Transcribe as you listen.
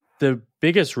The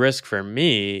biggest risk for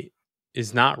me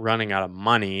is not running out of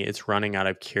money, it's running out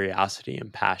of curiosity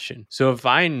and passion. So if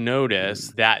I notice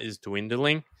that is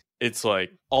dwindling, it's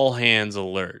like all hands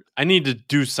alert. I need to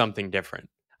do something different.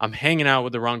 I'm hanging out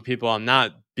with the wrong people. I'm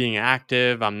not being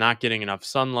active. I'm not getting enough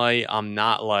sunlight. I'm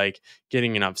not like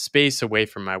getting enough space away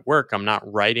from my work. I'm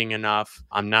not writing enough.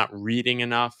 I'm not reading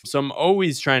enough. So I'm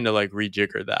always trying to like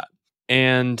rejigger that.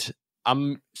 And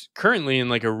I'm currently in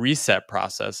like a reset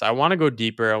process. I want to go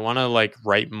deeper. I want to like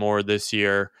write more this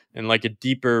year in like a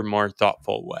deeper, more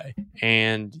thoughtful way.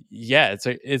 And yeah, it's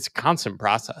a constant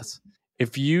process.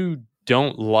 If you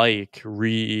don't like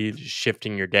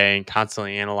shifting your day and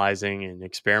constantly analyzing and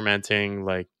experimenting,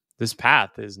 like this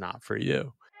path is not for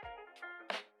you.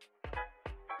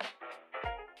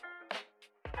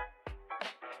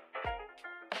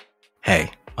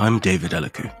 Hey, I'm David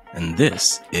Eliku, and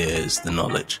this is The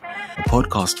Knowledge, a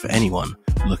podcast for anyone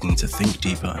looking to think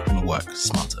deeper and work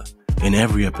smarter. In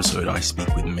every episode, I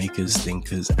speak with makers,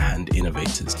 thinkers, and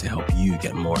innovators to help you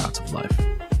get more out of life.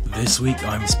 This week,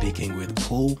 I'm speaking with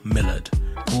Paul Millard.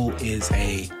 Paul is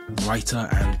a writer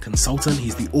and consultant.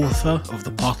 He's the author of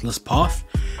The Pathless Path,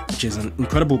 which is an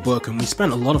incredible book, and we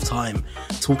spent a lot of time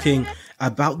talking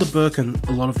about the book and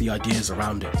a lot of the ideas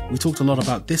around it. We talked a lot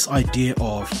about this idea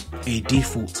of a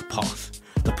default path,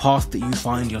 the path that you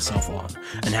find yourself on,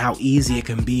 and how easy it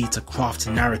can be to craft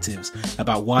narratives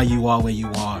about why you are where you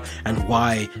are and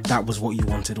why that was what you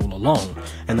wanted all along.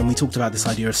 And then we talked about this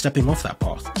idea of stepping off that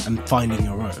path and finding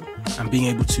your own and being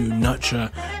able to nurture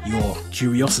your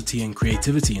curiosity and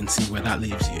creativity and see where that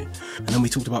leaves you. And then we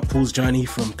talked about Paul's journey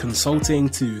from consulting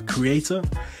to creator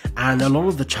and a lot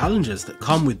of the challenges that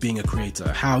come with being a creator,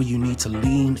 how you need to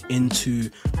lean into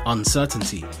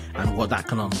uncertainty and what that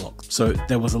can unlock. So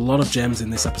there was a lot of gems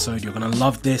in this episode. You're going to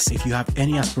love this. If you have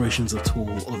any aspirations at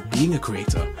all of being a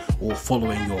creator or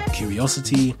following your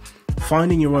curiosity,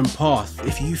 finding your own path,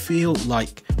 if you feel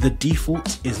like the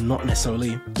default is not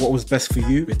necessarily what was best for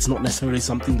you, it's not necessarily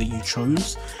something that you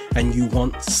chose, and you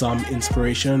want some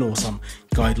inspiration or some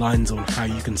guidelines on how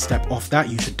you can step off that,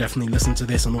 you should definitely listen to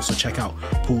this and also check out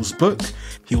Paul's book.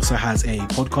 He also has a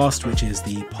podcast, which is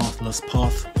the Pathless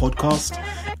Path podcast,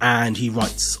 and he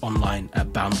writes online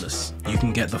at Boundless. You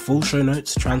can get the full show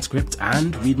notes, transcript,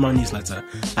 and read my newsletter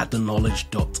at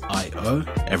theknowledge.io.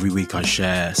 Every week I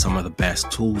share some of the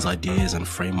best tools, ideas, and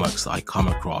frameworks that I come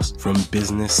across from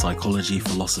business, psychology,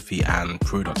 philosophy, and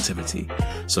productivity.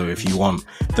 So if you want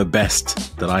the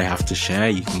best that I have to share,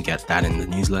 you can get that in the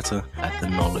newsletter at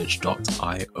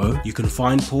theknowledge.io. You can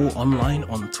find Paul online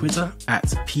on Twitter at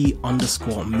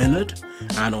P_Millard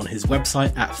and on his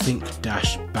website at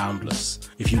think-boundless.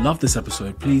 If you love this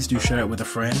episode, please do share it with a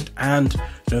friend, and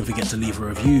don't forget to leave a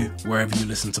review wherever you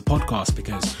listen to podcasts,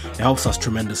 because it helps us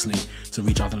tremendously to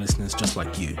reach other listeners just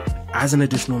like you. As an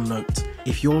additional note,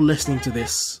 if you're listening to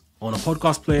this on a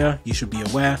podcast player, you should be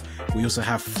aware we also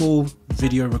have full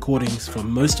video recordings for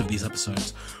most of these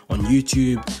episodes on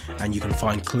YouTube, and you can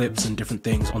find clips and different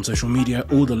things on social media.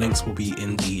 All the links will be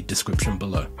in the description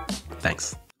below.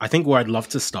 Thanks. I think where I'd love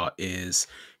to start is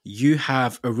you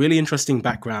have a really interesting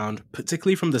background,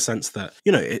 particularly from the sense that,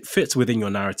 it fits within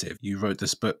your narrative. You wrote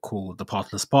this book called The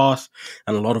Pathless Path,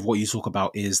 and a lot of what you talk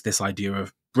about is this idea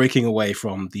of breaking away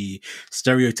from the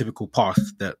stereotypical path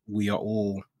that we are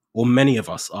all, or many of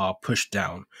us, are pushed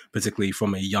down, particularly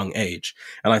from a young age.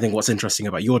 And I think what's interesting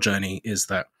about your journey is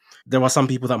that there are some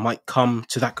people that might come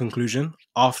to that conclusion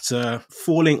after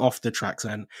falling off the tracks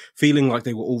and feeling like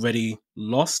they were already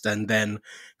lost, and then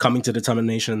coming to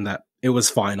determination that it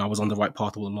was fine, I was on the right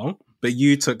path all along. But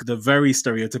you took the very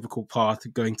stereotypical path,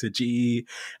 going to GE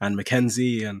and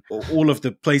McKinsey and all of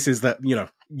the places that,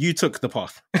 you took the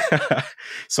path.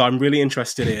 So I'm really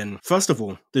interested in, first of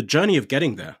all, the journey of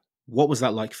getting there. What was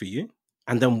that like for you?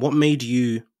 And then what made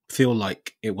you feel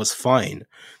like it was fine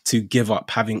to give up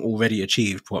having already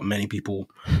achieved what many people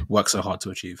work so hard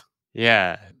to achieve?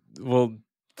 Yeah. Well,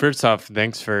 first off,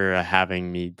 thanks for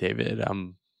having me, David.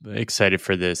 I'm excited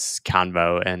for this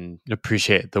convo and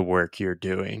appreciate the work you're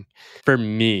doing. For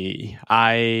me,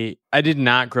 I did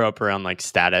not grow up around like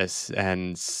status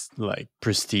and like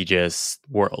prestigious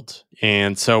world.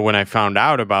 And so when I found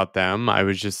out about them, I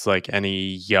was just like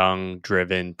any young,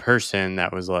 driven person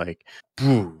that was like,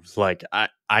 like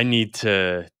I need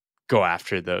to go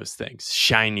after those things.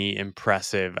 Shiny,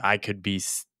 impressive. I could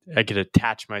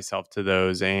attach myself to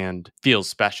those and feel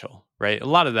special, right? A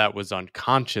lot of that was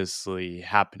unconsciously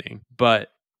happening. But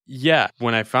Yeah.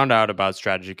 When I found out about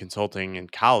strategy consulting in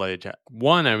college,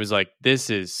 one, I was like, this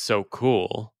is so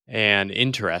cool and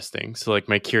interesting. So, like,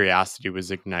 my curiosity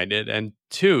was ignited. And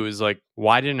two is like,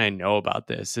 why didn't I know about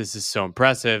this? This is so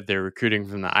impressive. They're recruiting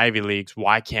from the Ivy Leagues.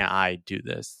 Why can't I do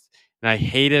this? And I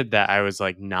hated that I was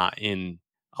like not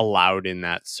allowed in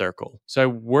that circle. So I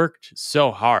worked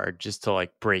so hard just to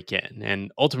like break in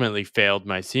and ultimately failed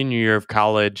my senior year of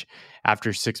college.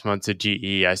 After 6 months at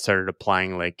GE, I started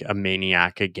applying like a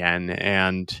maniac again.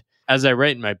 And as I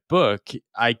write in my book,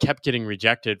 I kept getting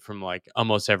rejected from like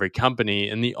almost every company.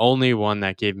 And the only one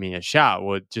that gave me a shot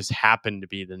would just happen to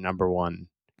be the number one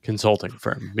consulting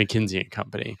firm, McKinsey and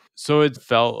Company. So it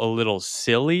felt a little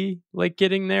silly like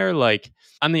getting there. Like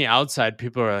on the outside,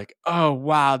 people are like, oh,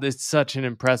 wow, this is such an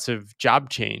impressive job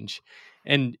change.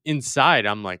 And inside,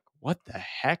 I'm like, what the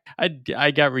heck?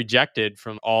 I got rejected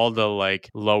from all the like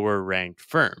lower ranked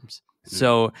firms.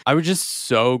 So I was just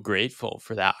so grateful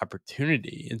for that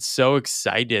opportunity and so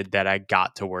excited that I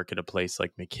got to work at a place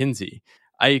like McKinsey.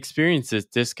 I experienced this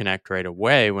disconnect right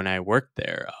away when I worked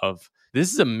there of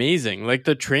this is amazing. Like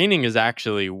the training is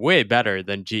actually way better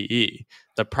than GE.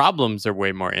 The problems are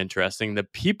way more interesting. The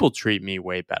people treat me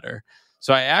way better.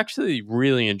 So I actually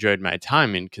really enjoyed my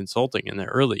time in consulting in the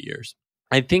early years.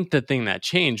 I think the thing that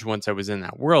changed once I was in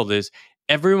that world is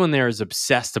everyone there is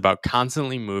obsessed about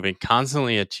constantly moving,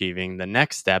 constantly achieving the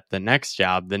next step, the next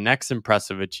job, the next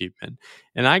impressive achievement.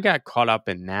 And I got caught up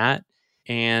in that.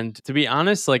 And to be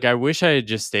honest, like I wish I had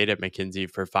just stayed at McKinsey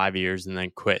for 5 years and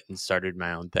then quit and started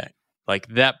my own thing. Like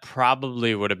that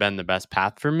probably would have been the best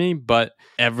path for me. But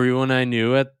everyone I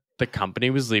knew at the company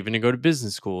was leaving to go to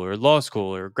business school or law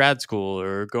school or grad school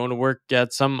or going to work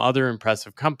at some other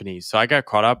impressive company. So I got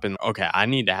caught up in, okay, I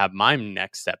need to have my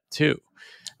next step too.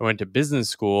 I went to business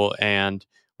school. And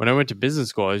when I went to business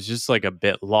school, I was just like a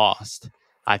bit lost.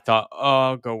 I thought, oh,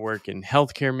 I'll go work in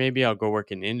healthcare. Maybe I'll go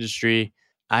work in industry.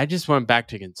 I just went back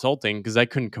to consulting because I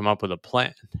couldn't come up with a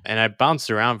plan. And I bounced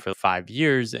around for 5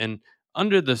 years. And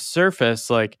under the surface,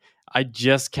 like I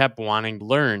just kept wanting to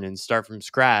learn and start from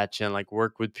scratch and like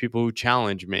work with people who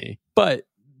challenge me. But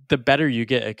the better you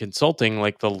get at consulting,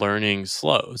 like the learning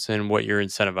slows. And what you're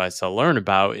incentivized to learn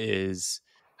about is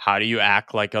how do you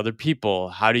act like other people?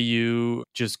 How do you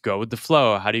just go with the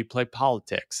flow? How do you play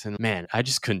politics? And man, I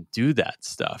just couldn't do that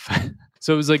stuff.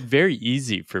 So it was like very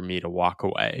easy for me to walk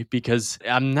away because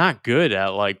I'm not good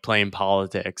at like playing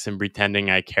politics and pretending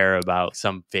I care about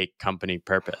some fake company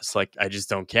purpose. Like I just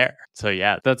don't care. So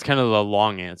yeah, that's kind of the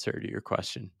long answer to your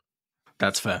question.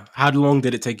 That's fair. How long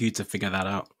did it take you to figure that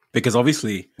out? Because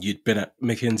obviously you'd been at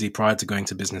McKinsey prior to going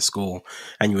to business school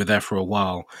and you were there for a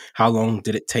while. How long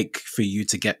did it take for you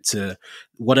to get to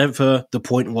whatever the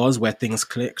point was where things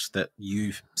clicked that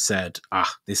you said,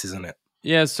 this isn't it?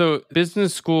 Yeah, so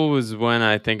business school was when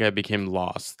I think I became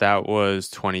lost. That was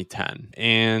 2010.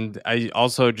 And I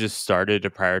also just started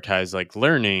to prioritize like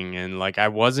learning and like I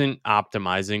wasn't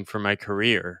optimizing for my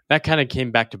career. That kind of came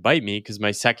back to bite me because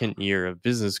my second year of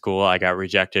business school, I got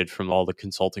rejected from all the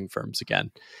consulting firms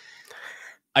again.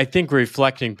 I think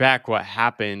reflecting back, what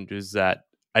happened was that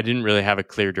I didn't really have a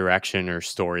clear direction or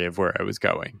story of where I was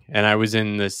going. And I was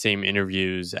in the same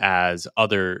interviews as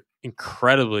other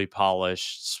incredibly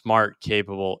polished, smart,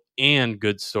 capable, and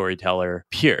good storyteller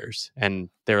peers. And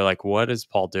they were like, what is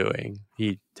Paul doing?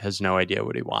 He has no idea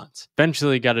what he wants.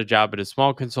 Eventually got a job at a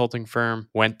small consulting firm,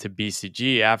 went to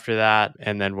BCG after that,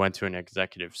 and then went to an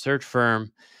executive search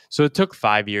firm. So it took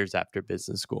 5 years after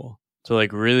business school to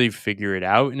like really figure it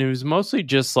out. And it was mostly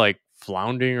just like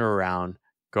floundering around,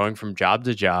 going from job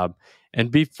to job. And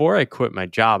before I quit my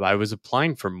job, I was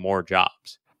applying for more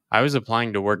jobs. I was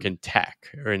applying to work in tech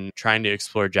and trying to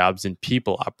explore jobs in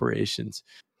people operations.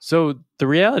 So the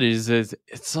reality is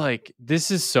it's like,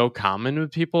 this is so common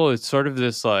with people. It's sort of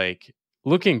this like,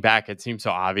 looking back, it seems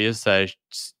so obvious that I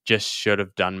just should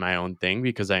have done my own thing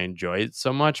because I enjoy it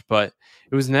so much, but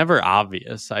it was never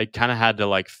obvious. I kind of had to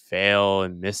like fail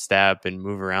and misstep and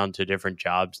move around to different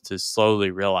jobs to slowly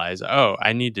realize, oh,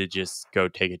 I need to just go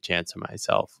take a chance on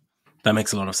myself. That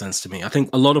makes a lot of sense to me. I think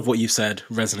a lot of what you said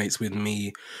resonates with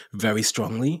me very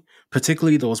strongly.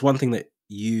 Particularly, there was one thing that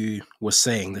you were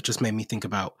saying that just made me think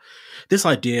about this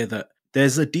idea that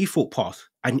there's a default path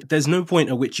and there's no point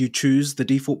at which you choose the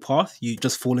default path. You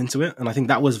just fall into it. And I think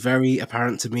that was very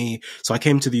apparent to me. So I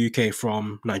came to the UK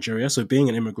from Nigeria. So being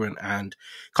an immigrant and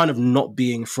kind of not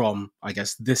being from, I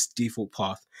guess, this default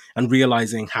path and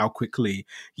realizing how quickly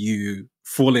you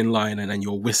fall in line and then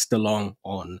you're whisked along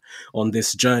on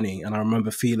this journey. And I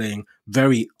remember feeling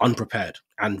very unprepared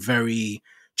and very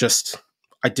just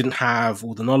I didn't have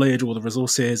all the knowledge, all the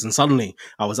resources. And suddenly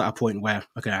I was at a point where,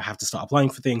 okay, I have to start applying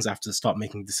for things. I have to start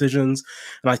making decisions.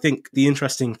 And I think the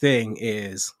interesting thing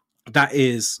is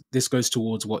this goes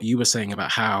towards what you were saying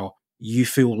about how you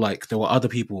feel like there were other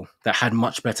people that had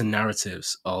much better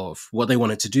narratives of what they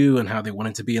wanted to do and how they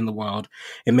wanted to be in the world.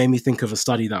 It made me think of a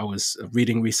study that I was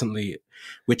reading recently,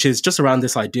 which is just around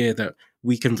this idea that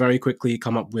we can very quickly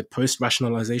come up with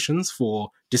post-rationalizations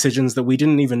for decisions that we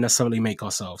didn't even necessarily make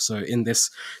ourselves. So in this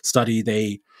study,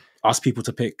 they asked people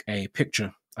to pick a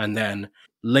picture, and then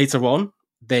later on,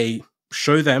 they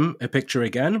show them a picture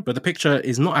again, but the picture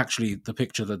is not actually the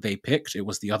picture that they picked. It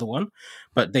was the other one,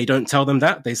 but they don't tell them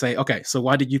that. They say, okay, so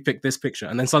why did you pick this picture?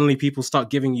 And then suddenly people start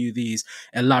giving you these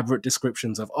elaborate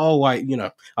descriptions of, oh, I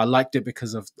liked it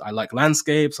because of, I like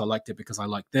landscapes. I liked it because I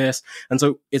like this. And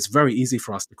so it's very easy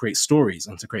for us to create stories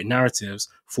and to create narratives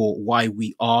for why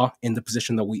we are in the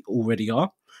position that we already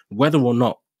are, whether or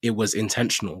not it was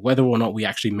intentional, whether or not we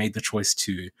actually made the choice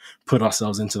to put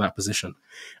ourselves into that position.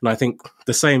 And I think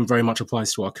the same very much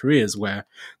applies to our careers, where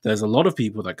there's a lot of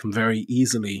people that can very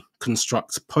easily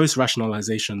construct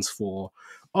post-rationalizations for,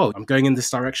 oh, I'm going in this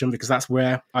direction because that's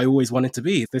where I always wanted to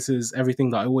be. This is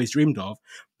everything that I always dreamed of.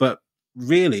 But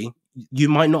really, you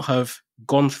might not have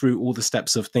gone through all the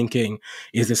steps of thinking,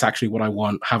 is this actually what I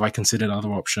want? Have I considered other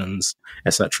options,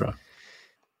 etc.?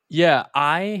 Yeah,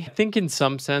 I think in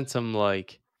some sense I'm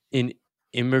like an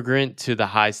immigrant to the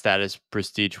high status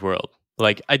prestige world.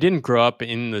 Like I didn't grow up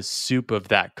in the soup of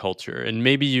that culture. And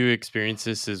maybe you experience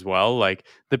this as well. Like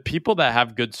the people that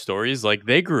have good stories, like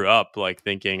they grew up like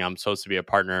thinking I'm supposed to be a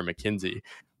partner at McKinsey.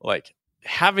 Like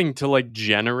having to like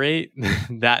generate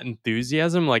that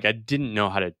enthusiasm, like I didn't know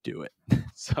how to do it.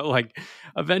 So like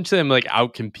eventually I'm like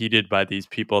outcompeted by these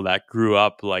people that grew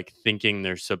up like thinking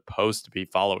they're supposed to be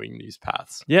following these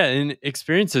paths. Yeah, and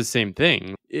experience the same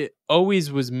thing. It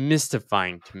always was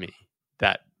mystifying to me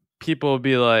that people would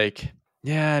be like,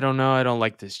 yeah, I don't know, I don't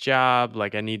like this job,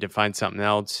 like I need to find something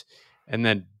else. And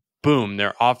then boom,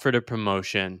 they're offered a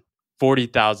promotion,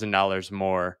 $40,000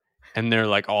 more, and they're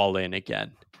like all in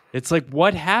again. It's like,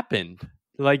 what happened?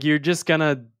 Like you're just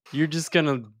gonna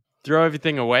throw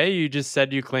everything away you just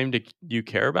said you claim to you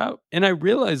care about? And I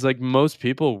realize like most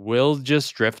people will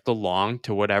just drift along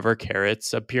to whatever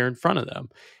carrots appear in front of them.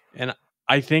 And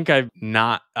I think I've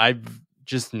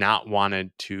just not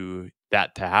wanted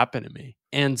that to happen to me.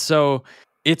 And so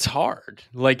it's hard.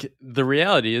 Like the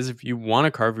reality is if you want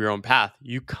to carve your own path,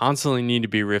 you constantly need to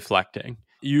be reflecting.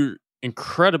 You're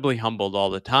incredibly humbled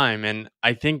all the time. And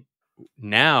I think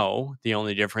now the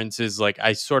only difference is like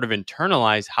I sort of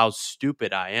internalize how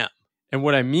stupid I am. And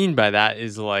what I mean by that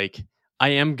is like I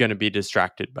am going to be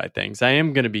distracted by things. I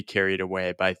am going to be carried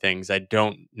away by things I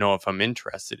don't know if I'm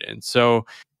interested in. So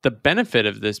the benefit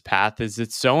of this path is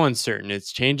it's so uncertain.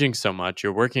 It's changing so much.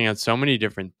 You're working on so many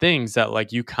different things that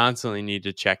like you constantly need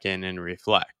to check in and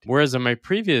reflect. Whereas on my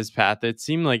previous path, it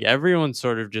seemed like everyone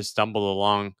sort of just stumbled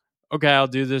along. Okay, I'll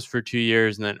do this for 2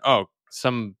 years and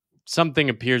then, something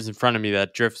appears in front of me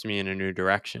that drifts me in a new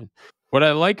direction. What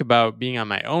I like about being on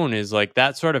my own is like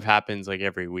that sort of happens like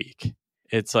every week.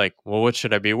 It's like, well, what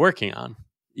should I be working on?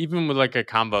 Even with like a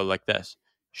combo like this,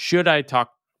 should I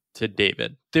talk to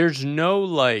David? There's no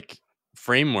like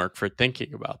framework for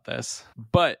thinking about this,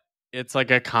 but it's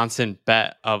like a constant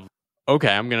bet of,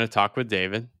 okay, I'm going to talk with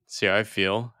David, see how I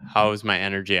feel. How is my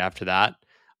energy after that?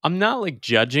 I'm not like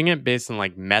judging it based on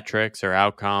like metrics or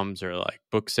outcomes or like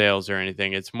book sales or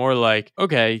anything. It's more like,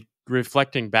 okay,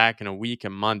 reflecting back in a week, a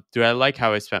month, do I like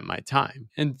how I spent my time?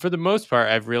 And for the most part,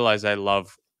 I've realized I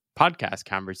love podcast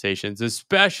conversations,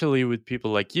 especially with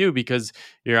people like you, because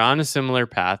you're on a similar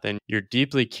path and you're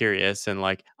deeply curious. And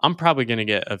like, I'm probably going to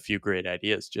get a few great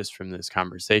ideas just from this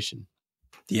conversation.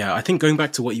 Yeah, I think going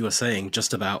back to what you were saying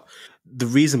just about the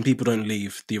reason people don't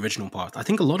leave the original path, I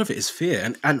think a lot of it is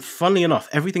fear. And funnily enough,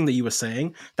 everything that you were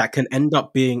saying that can end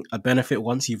up being a benefit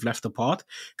once you've left the path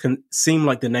can seem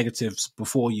like the negatives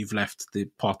before you've left the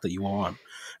path that you are on,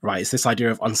 right? It's this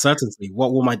idea of uncertainty.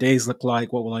 What will my days look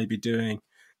like? What will I be doing?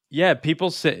 Yeah,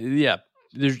 people say,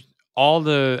 there's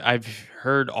I've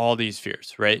heard all these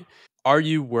fears, right? Are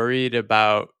you worried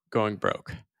about going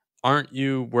broke? Aren't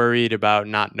you worried about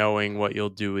not knowing what you'll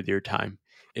do with your time?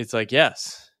 It's like,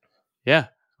 yes. Yeah,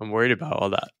 I'm worried about all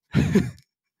that.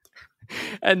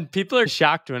 And people are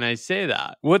shocked when I say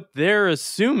that. What they're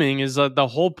assuming is that the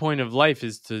whole point of life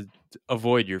is to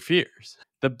avoid your fears.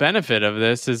 The benefit of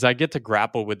this is I get to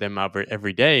grapple with them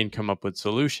every day and come up with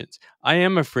solutions. I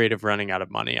am afraid of running out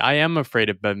of money. I am afraid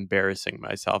of embarrassing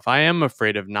myself. I am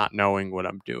afraid of not knowing what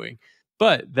I'm doing.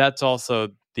 But that's also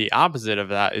the opposite of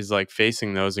that is like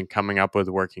facing those and coming up with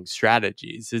working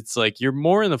strategies. It's like you're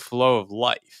more in the flow of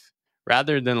life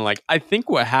rather than like, I think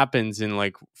what happens in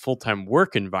like full-time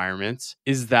work environments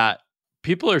is that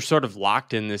people are sort of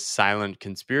locked in this silent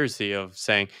conspiracy of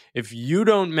saying, if you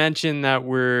don't mention that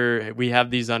we have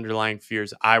these underlying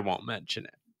fears, I won't mention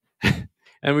it.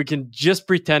 And we can just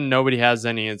pretend nobody has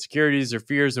any insecurities or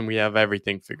fears and we have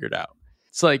everything figured out.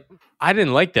 It's like, I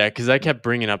didn't like that because I kept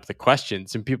bringing up the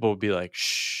questions and people would be like,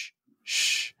 shh,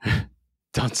 shh,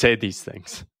 don't say these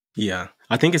things. Yeah,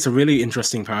 I think it's a really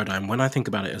interesting paradigm when I think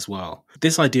about it as well.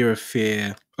 This idea of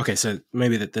fear. Okay, so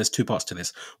maybe there's two parts to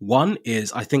this. One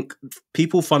is I think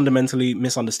people fundamentally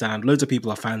misunderstand. Loads of people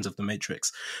are fans of The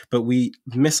Matrix, but we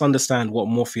misunderstand what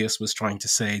Morpheus was trying to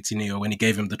say to Neo when he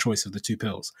gave him the choice of the two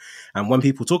pills. And when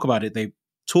people talk about it, they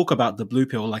talk about the blue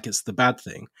pill like it's the bad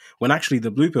thing, when actually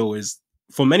the blue pill is,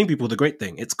 for many people, the great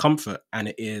thing. It's comfort and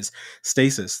it is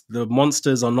stasis. The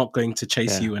monsters are not going to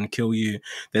chase you and kill you.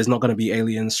 There's not going to be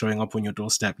aliens showing up on your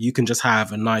doorstep. You can just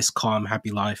have a nice, calm,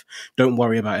 happy life. Don't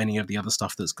worry about any of the other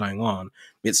stuff that's going on.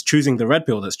 It's choosing the red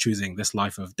pill that's choosing this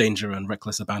life of danger and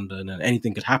reckless abandon, and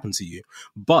anything could happen to you.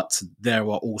 But there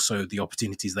are also the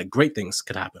opportunities that great things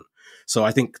could happen. So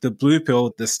I think the blue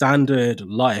pill, the standard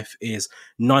life, is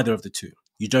neither of the two.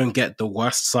 You don't get the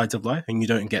worst sides of life and you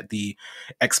don't get the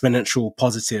exponential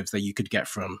positives that you could get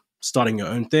from starting your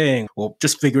own thing or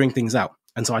just figuring things out.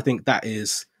 And so I think that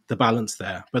is the balance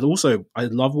there. But also, I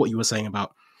love what you were saying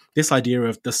about this idea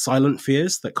of the silent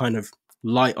fears that kind of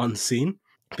lie unseen.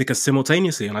 Because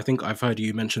simultaneously, and I think I've heard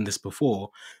you mention this before,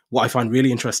 what I find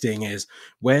really interesting is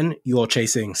when you're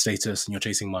chasing status and you're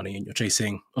chasing money and you're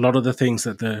chasing a lot of the things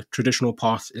that the traditional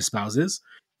path espouses,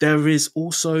 there is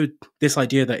also this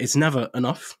idea that it's never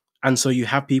enough. And so you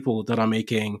have people that are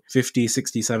making 50,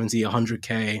 60, 70,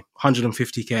 100K,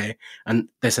 150K, and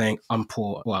they're saying, I'm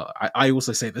poor. Well, I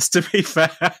also say this, to be fair.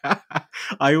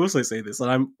 I also say this, and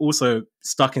I'm also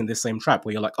stuck in this same trap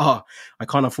where you're like, oh, I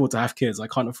can't afford to have kids. I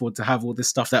can't afford to have all this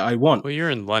stuff that I want. Well, you're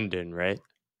in London, right?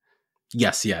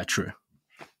 Yes, yeah, true.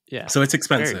 Yeah. So it's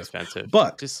expensive. Very expensive.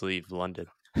 But just leave London.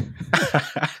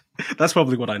 That's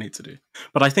probably what I need to do.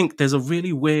 But I think there's a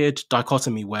really weird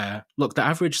dichotomy where, look, the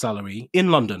average salary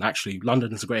in London, actually,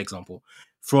 London is a great example.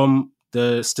 From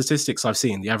the statistics I've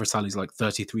seen, the average salary is like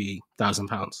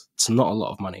 £33,000. It's not a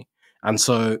lot of money. And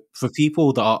so for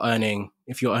people that are earning,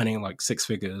 if you're earning like six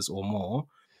figures or more,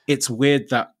 it's weird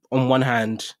that on one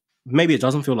hand, maybe it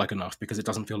doesn't feel like enough because it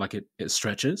doesn't feel like it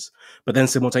stretches. But then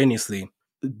simultaneously,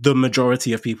 the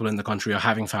majority of people in the country are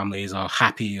having families, are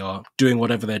happy, or doing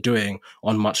whatever they're doing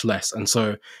on much less. And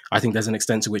so I think there's an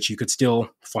extent to which you could still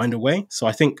find a way. So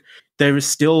I think there is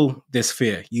still this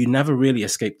fear. You never really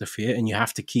escape the fear and you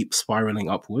have to keep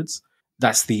spiraling upwards.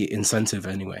 That's the incentive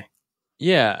anyway.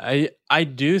 Yeah, I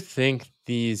do think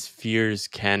these fears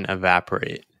can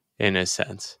evaporate in a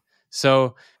sense.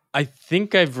 So I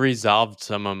think I've resolved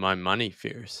some of my money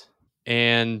fears.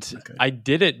 And I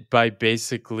did it by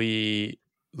basically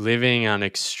living on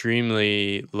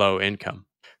extremely low income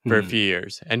for a few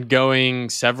years and going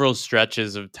several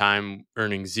stretches of time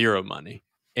earning zero money.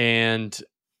 And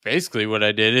basically what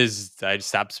I did is I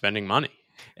stopped spending money.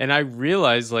 And I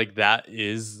realized like that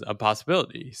is a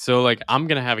possibility. So like I'm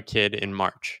going to have a kid in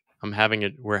March.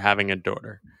 We're having a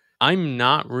daughter. I'm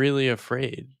not really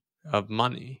afraid of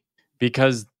money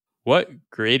because what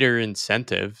greater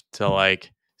incentive to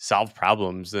like solve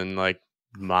problems than like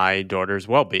my daughter's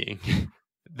well-being?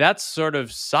 That's sort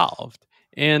of solved.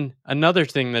 And another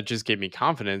thing that just gave me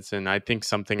confidence, and I think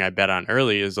something I bet on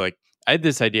early, is like I had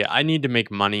this idea I need to make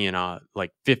money in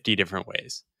like 50 different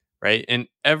ways, right? And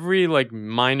every like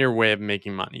minor way of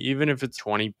making money, even if it's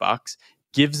 $20,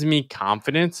 gives me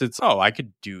confidence. It's, oh, I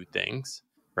could do things,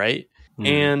 right?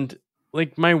 And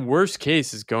like my worst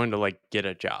case is going to like get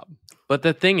a job. But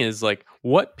the thing is, like,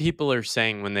 what people are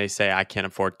saying when they say I can't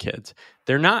afford kids,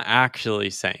 they're not actually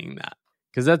saying that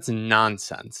because that's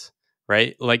nonsense,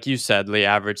 right? Like you said, the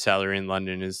average salary in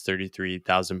London is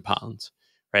 £33,000,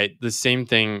 right? The same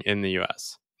thing in the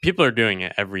US. People are doing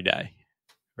it every day,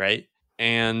 right?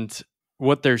 And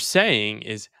what they're saying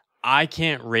is, I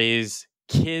can't raise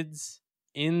kids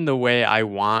in the way I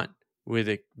want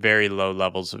with very low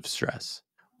levels of stress.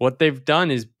 What they've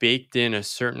done is baked in a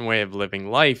certain way of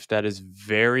living life that is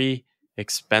very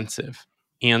expensive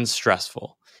and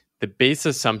stressful. The base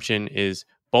assumption is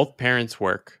both parents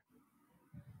work,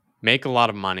 make a lot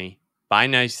of money, buy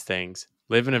nice things,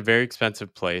 live in a very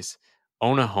expensive place,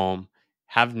 own a home,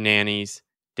 have nannies,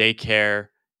 daycare,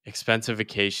 expensive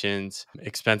vacations,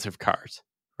 expensive cars,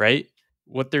 right?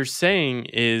 What they're saying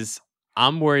is,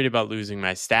 I'm worried about losing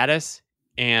my status,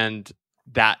 and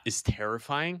that is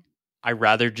terrifying. I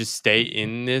rather just stay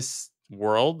in this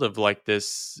world of like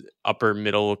this upper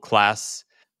middle class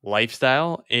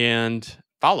lifestyle and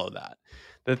follow that.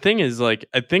 The thing is, like,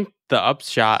 I think the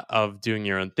upshot of doing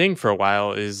your own thing for a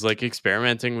while is like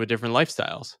experimenting with different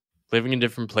lifestyles, living in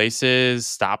different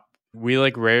places. We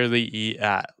like rarely eat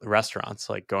at restaurants,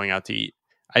 like going out to eat.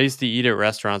 I used to eat at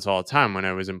restaurants all the time when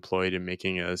I was employed and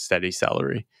making a steady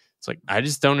salary. It's like, I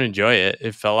just don't enjoy it.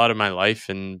 It fell out of my life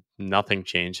and nothing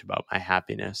changed about my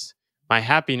happiness. My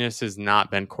happiness has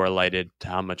not been correlated to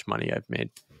how much money I've made.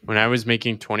 When I was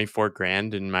making 24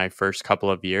 grand in my first couple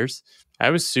of years, I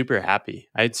was super happy.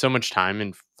 I had so much time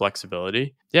and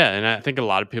flexibility. Yeah. And I think a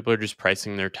lot of people are just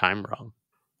pricing their time wrong.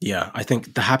 Yeah, I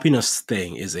think the happiness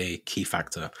thing is a key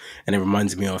factor. And it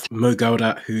reminds me of Mo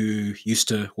Gaudat, who used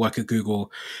to work at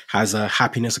Google, has a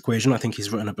happiness equation. I think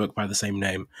he's written a book by the same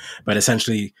name. But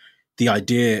essentially, the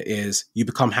idea is you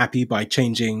become happy by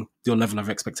changing your level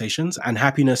of expectations. And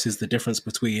happiness is the difference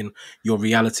between your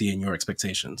reality and your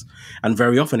expectations. And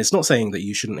very often, it's not saying that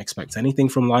you shouldn't expect anything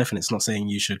from life. And it's not saying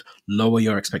you should lower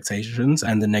your expectations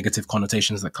and the negative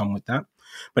connotations that come with that.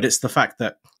 But it's the fact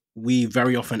that we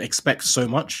very often expect so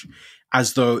much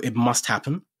as though it must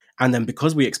happen. And then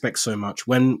because we expect so much,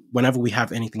 whenever we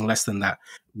have anything less than that,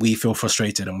 we feel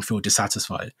frustrated and we feel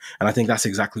dissatisfied. And I think that's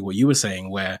exactly what you were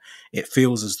saying, where it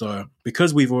feels as though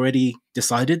because we've already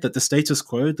decided that the status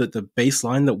quo, that the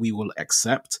baseline that we will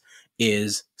accept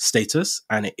is status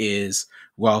and it is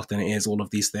wealth and it is all of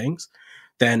these things,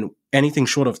 then anything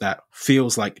short of that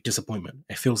feels like disappointment.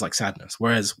 It feels like sadness.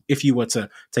 Whereas if you were to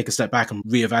take a step back and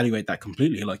reevaluate that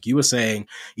completely, like you were saying,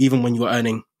 even when you were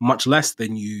earning much less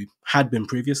than you had been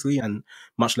previously and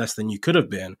much less than you could have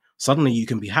been, suddenly you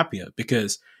can be happier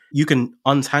because you can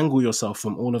untangle yourself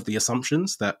from all of the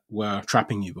assumptions that were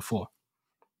trapping you before.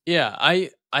 Yeah, I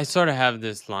sort of have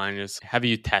this line is, have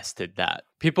you tested that?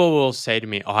 People will say to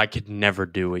me, oh, I could never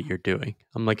do what you're doing.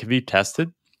 I'm like, have you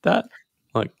tested that?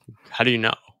 Like, how do you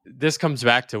know? This comes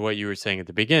back to what you were saying at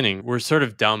the beginning. We're sort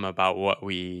of dumb about what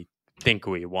we think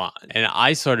we want. And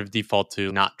I sort of default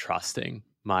to not trusting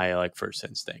my like first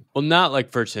instinct. Well, not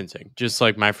like first instinct, just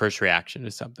like my first reaction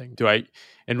to something.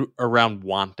 And around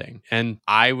wanting. And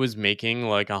I was making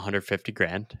like 150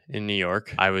 grand in New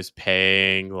York. I was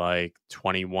paying like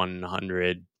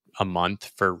 2,100 a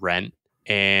month for rent.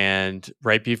 And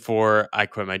right before I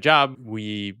quit my job,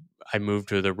 I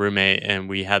moved with a roommate and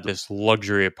we had this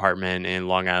luxury apartment in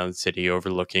Long Island City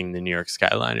overlooking the New York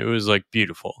skyline. It was like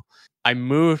beautiful. I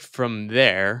moved from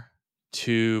there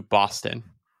to Boston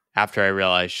after I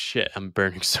realized, shit, I'm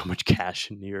burning so much cash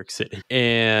in New York City.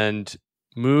 And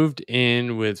moved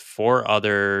in with 4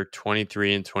 other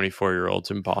 23 and 24-year-olds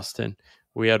in Boston.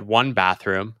 We had 1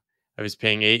 bathroom. I was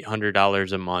paying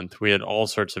 $800 a month. We had all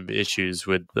sorts of issues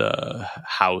with the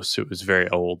house. It was very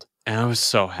old. And I was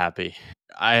so happy.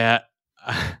 I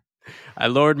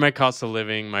lowered my cost of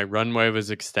living. My runway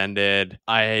was extended.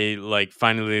 I like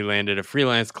finally landed a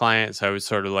freelance client. So I was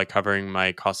sort of like covering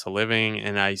my cost of living.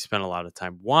 And I spent a lot of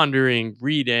time wandering,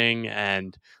 reading.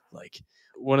 And like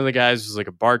one of the guys was like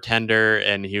a bartender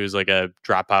and he was like a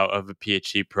dropout of a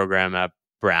PhD program at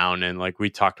Brown. And like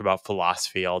we talked about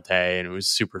philosophy all day and it was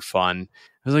super fun.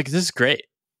 I was like, this is great.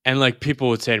 And like people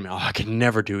would say to me, oh, I can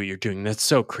never do what you're doing. That's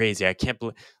so crazy. I can't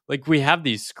believe, like we have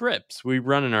these scripts we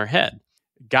run in our head.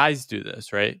 Guys do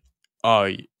this, right?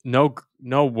 Oh,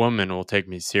 no woman will take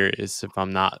me serious if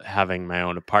I'm not having my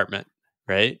own apartment,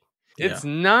 right? Yeah. It's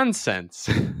nonsense.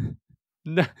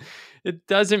 No, it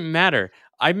doesn't matter.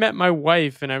 I met my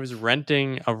wife and I was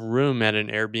renting a room at an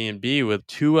Airbnb with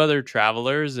 2 other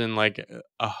travelers and like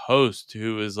a host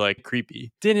who was like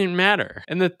creepy. Didn't matter.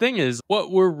 And the thing is,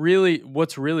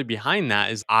 what's really behind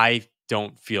that is I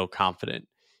don't feel confident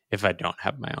if I don't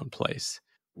have my own place.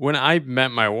 When I met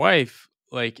my wife,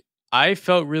 like I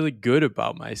felt really good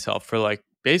about myself for like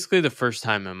basically the first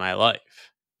time in my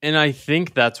life. And I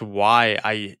think that's why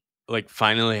I like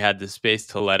finally had the space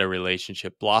to let a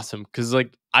relationship blossom because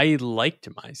like I liked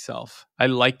myself. I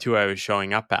liked who I was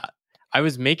showing up at. I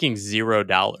was making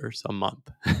 $0 a month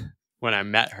when I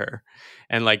met her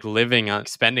and like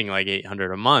spending like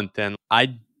 $800 a month. And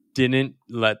I didn't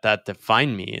let that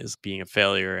define me as being a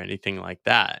failure or anything like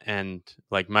that. And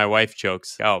like my wife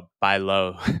jokes, oh, buy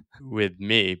low with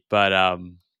me. But I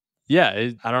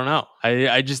don't know.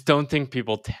 I just don't think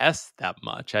people test that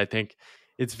much. I think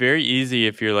it's very easy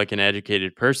if you're like an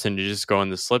educated person to just go in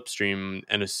the slipstream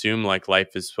and assume like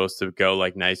life is supposed to go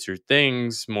like nicer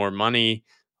things, more money.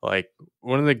 Like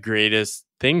one of the greatest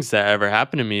things that ever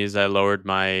happened to me is I lowered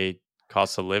my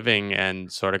cost of living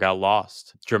and sort of got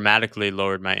lost. Dramatically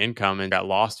lowered my income and got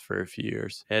lost for a few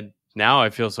years. And now I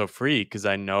feel so free because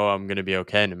I know I'm going to be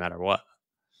okay no matter what.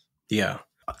 Yeah.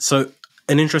 So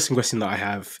an interesting question that I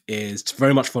have is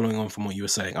very much following on from what you were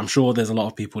saying. I'm sure there's a lot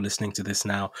of people listening to this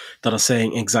now that are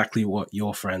saying exactly what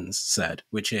your friends said,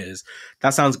 which is,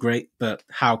 that sounds great, but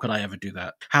how could I ever do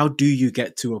that? How do you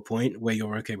get to a point where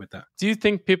you're okay with that? Do you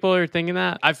think people are thinking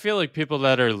that? I feel like people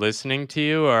that are listening to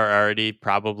you are already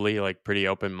probably like pretty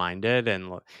open minded.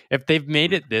 And if they've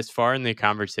made it this far in the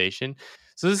conversation,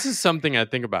 so this is something I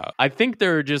think about. I think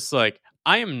they're just like,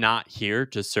 I am not here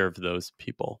to serve those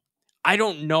people. I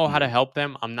don't know how to help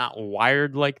them. I'm not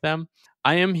wired like them.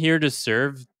 I am here to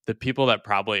serve the people that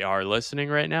probably are listening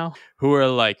right now who are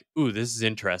like, ooh, this is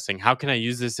interesting. How can I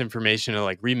use this information to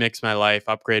like remix my life,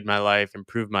 upgrade my life,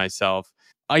 improve myself?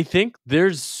 I think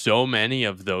there's so many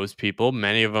of those people.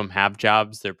 Many of them have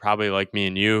jobs. They're probably like me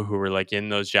and you who were like in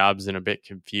those jobs and a bit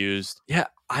confused. Yeah,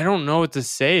 I don't know what to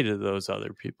say to those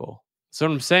other people. That's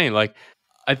what I'm saying. Like,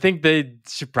 I think they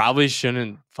probably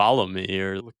shouldn't follow me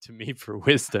or look to me for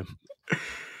wisdom.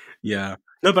 Yeah.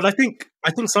 No, but I think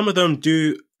some of them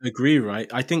do agree, right?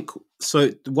 I think so.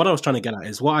 What I was trying to get at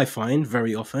is what I find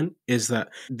very often is that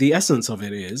the essence of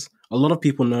it is a lot of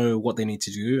people know what they need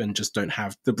to do and just don't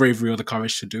have the bravery or the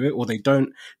courage to do it, or they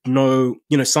don't know,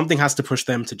 something has to push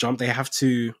them to jump. They have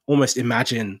to almost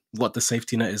imagine what the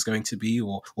safety net is going to be,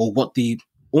 or what the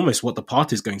almost what the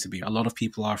path is going to be. A lot of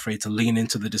people are afraid to lean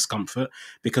into the discomfort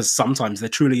because sometimes there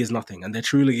truly is nothing and there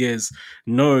truly is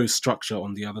no structure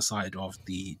on the other side of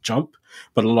the jump.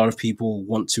 But a lot of people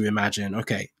want to imagine,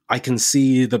 okay, I can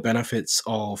see the benefits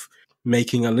of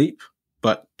making a leap,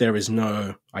 but there's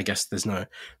no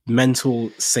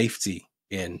mental safety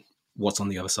in what's on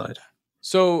the other side.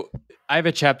 So I have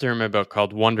a chapter in my book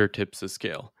called Wonder Tips the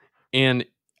Scale. And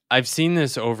I've seen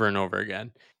this over and over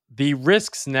again. The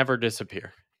risks never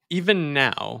disappear. Even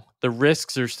now, the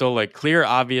risks are still like clear,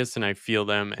 obvious, and I feel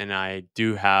them. And I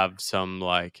do have some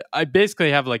I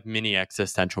basically have like mini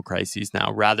existential crises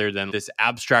now rather than this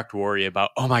abstract worry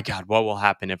about, oh my God, what will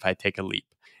happen if I take a leap?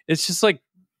 It's just like,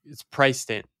 it's priced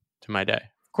in to my day.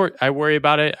 Of course, I worry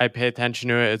about it. I pay attention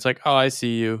to it. It's like, oh, I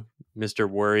see you, Mr.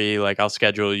 Worry. Like, I'll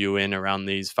schedule you in around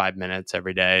these 5 minutes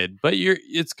every day, but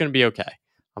it's going to be okay.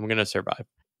 I'm going to survive.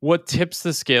 What tips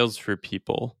the scales for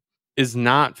people is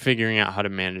not figuring out how to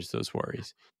manage those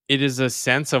worries. It is a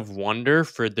sense of wonder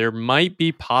for there might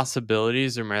be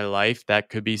possibilities in my life that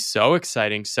could be so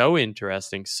exciting, so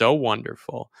interesting, so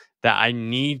wonderful that I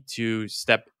need to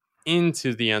step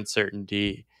into the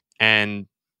uncertainty and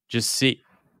just see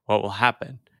what will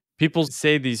happen. People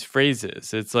say these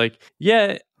phrases. It's like,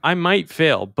 yeah, I might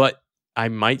fail, but I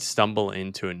might stumble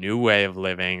into a new way of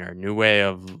living or a new way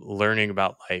of learning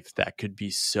about life that could be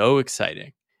so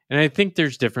exciting. And I think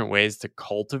there's different ways to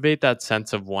cultivate that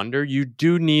sense of wonder. You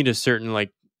do need a certain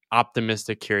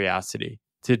optimistic curiosity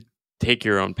to take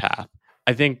your own path.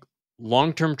 I think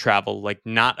long-term travel, like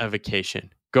not a vacation,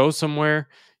 go somewhere,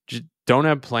 just don't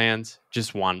have plans,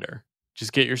 just wander.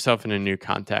 Just get yourself in a new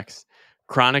context.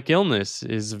 Chronic illness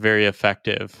is a very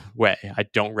effective way. I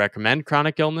don't recommend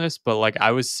chronic illness, but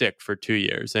I was sick for 2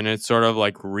 years and it sort of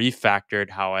refactored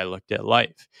how I looked at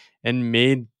life and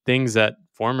made things that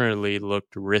formerly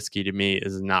looked risky to me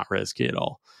is not risky at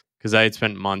all. Because I had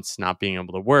spent months not being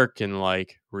able to work and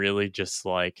really just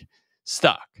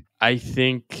stuck. I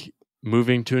think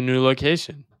moving to a new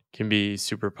location can be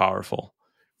super powerful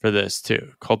for this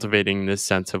too, cultivating this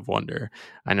sense of wonder.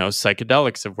 I know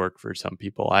psychedelics have worked for some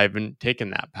people. I haven't taken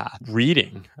that path.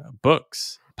 Reading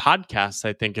books, podcasts,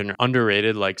 I think are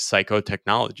underrated, like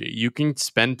psychotechnology. You can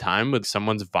spend time with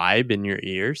someone's vibe in your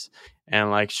ears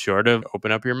and sort of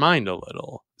open up your mind a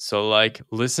little. So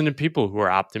listen to people who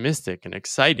are optimistic and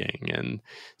exciting and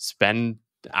spend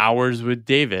hours with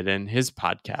David and his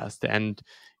podcast. And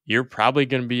you're probably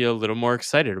going to be a little more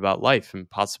excited about life and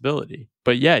possibility.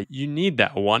 But yeah, you need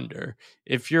that wonder.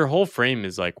 If your whole frame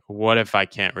is what if I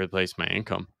can't replace my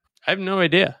income? I have no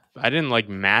idea. I didn't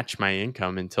match my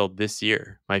income until this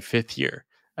year, my 5th year.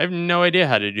 I have no idea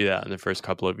how to do that in the first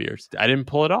couple of years. I didn't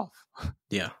pull it off.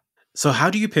 Yeah. So how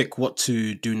do you pick what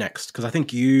to do next? Because I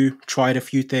think you tried a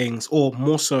few things, or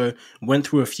more so went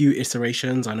through a few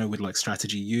iterations. I know with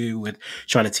Strategy U, with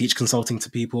trying to teach consulting to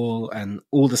people and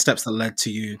all the steps that led to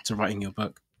you to writing your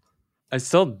book. I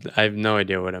have no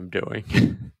idea what I'm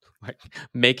doing.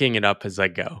 Making it up as I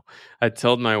go. I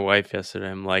told my wife yesterday,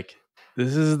 I'm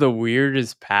this is the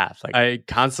weirdest path. I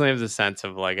constantly have the sense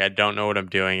of I don't know what I'm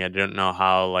doing. I don't know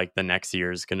how the next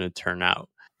year is going to turn out.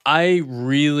 I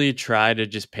really try to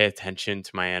just pay attention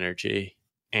to my energy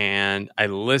and I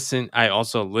listen. I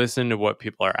also listen to what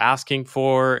people are asking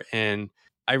for and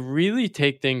I really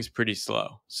take things pretty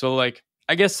slow. So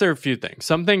I guess there are a few things.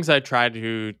 Some things I try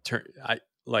to turn,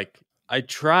 I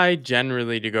try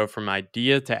generally to go from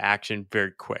idea to action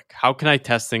very quick. How can I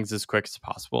test things as quick as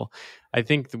possible? I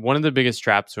think one of the biggest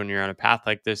traps when you're on a path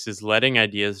like this is letting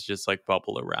ideas just like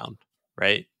bubble around,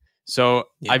 right? So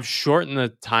Yeah. I've shortened the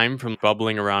time from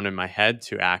bubbling around in my head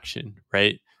to action,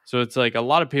 right? So it's like a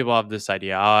lot of people have this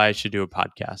idea, oh, I should do a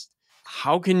podcast.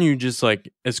 How can you just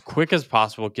like as quick as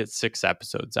possible get 6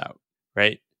 episodes out,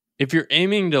 right? If you're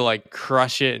aiming to like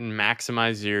crush it and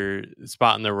maximize your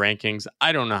spot in the rankings,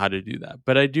 I don't know how to do that,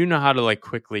 but I do know how to like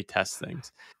quickly test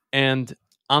things. And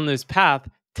on this path,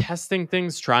 testing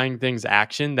things, trying things,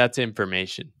 action, that's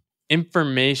information.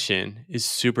 Information is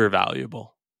super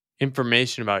valuable.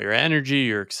 Information about your energy,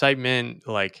 your excitement,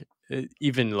 like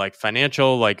even like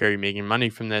financial, like are you making money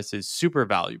from this is super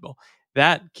valuable.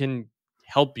 That can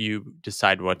help you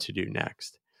decide what to do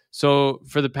next. So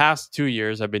for the past 2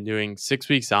 years, I've been doing 6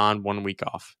 weeks on, 1 week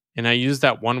off. And I use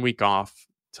that 1 week off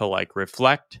to like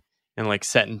reflect and like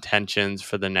set intentions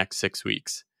for the next 6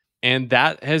 weeks. And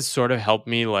that has sort of helped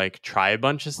me like try a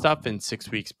bunch of stuff in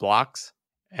 6 weeks blocks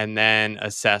and then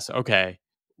assess, okay,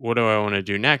 what do I want to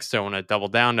do next? Do I want to double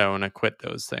down? Do I want to quit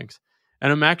those things?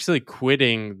 And I'm actually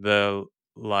quitting the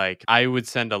like I would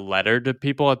send a letter to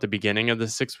people at the beginning of the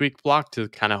 6 week block to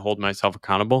kind of hold myself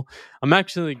accountable. I'm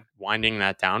actually winding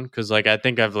that down because like I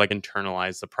think I've like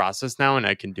internalized the process now and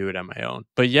I can do it on my own.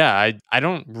 But yeah, I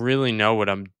don't really know what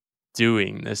I'm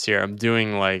doing this year.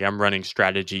 I'm running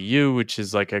Strategy U, which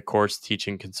is like a course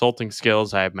teaching consulting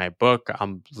skills. I have my book.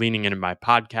 I'm leaning into my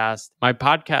podcast. My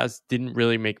podcast didn't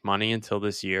really make money until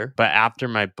this year, but after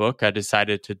my book, I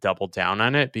decided to double down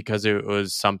on it because it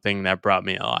was something that brought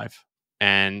me alive.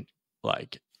 And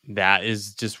like that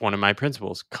is just one of my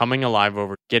principles. Coming alive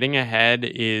over getting ahead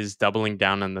is doubling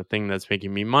down on the thing that's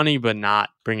making me money, but not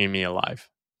bringing me alive.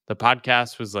 The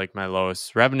podcast was like my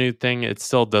lowest revenue thing. It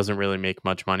still doesn't really make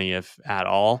much money, if at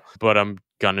all, but I'm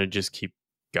going to just keep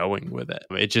going with it.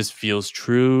 It just feels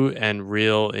true and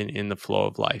real in the flow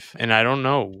of life. And I don't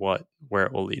know where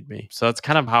it will lead me. So that's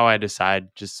kind of how I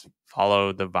decide, just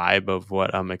follow the vibe of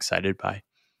what I'm excited by.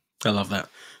 I love that.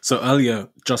 So earlier,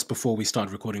 just before we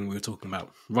started recording, we were talking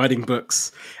about writing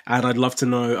books. And I'd love to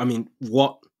know, I mean,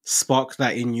 what sparked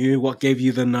that in you? What gave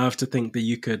you the nerve to think that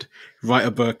you could write a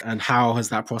book? And how has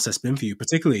that process been for you,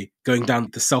 particularly going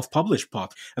down the self-published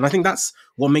path? And I think that's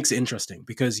what makes it interesting,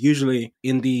 because usually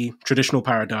in the traditional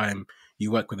paradigm,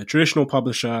 you work with a traditional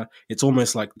publisher. It's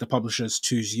almost like the publishers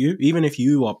choose you. Even if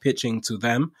you are pitching to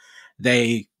them,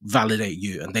 they validate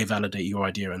you and they validate your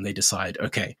idea and they decide,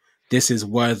 okay, this is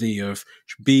worthy of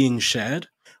being shared.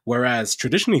 Whereas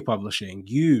traditionally publishing,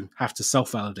 you have to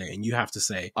self-validate and you have to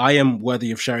say, I am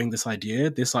worthy of sharing this idea.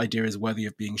 This idea is worthy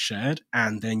of being shared.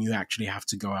 And then you actually have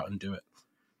to go out and do it.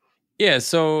 Yeah.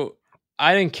 So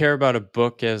I didn't care about a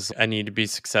book as I need to be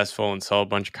successful and sell a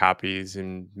bunch of copies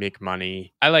and make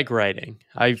money. I like writing.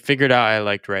 I figured out I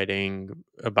liked writing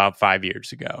about 5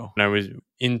 years ago. When I was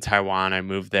in Taiwan, I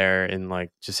moved there and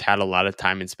like just had a lot of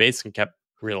time and space and kept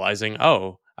realizing,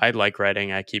 oh, I like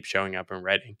writing. I keep showing up and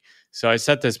writing. So I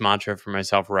set this mantra for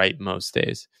myself, write most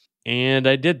days. And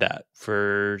I did that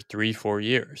for 3-4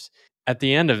 years. At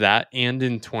the end of that, and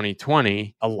in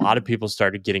 2020, a lot of people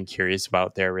started getting curious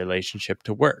about their relationship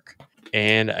to work.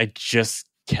 And I just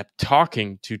kept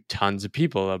talking to tons of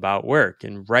people about work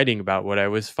and writing about what I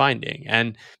was finding.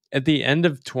 And at the end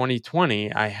of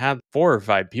 2020, I had 4 or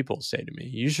 5 people say to me,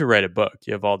 you should write a book.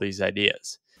 You have all these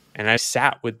ideas. And I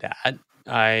sat with that.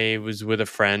 I was with a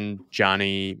friend,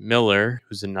 Johnny Miller,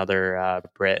 who's another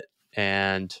Brit.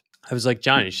 And I was like,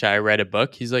 Johnny, should I write a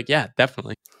book? He's like, yeah,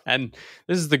 definitely. And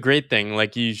this is the great thing.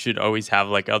 Like, you should always have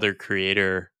like other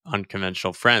creator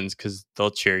unconventional friends because they'll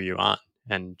cheer you on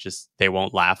and just they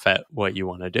won't laugh at what you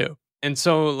want to do. And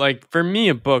so, like, for me,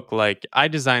 a book, like, I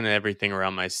design everything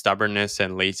around my stubbornness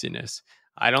and laziness.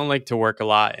 I don't like to work a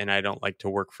lot and I don't like to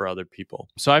work for other people.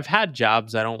 So I've had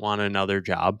jobs. I don't want another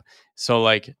job. So,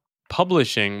 like,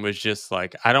 publishing was just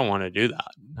like, I don't want to do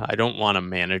that. I don't want a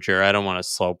manager. I don't want a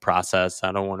slow process.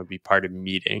 I don't want to be part of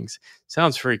meetings.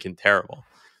 Sounds freaking terrible.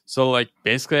 So like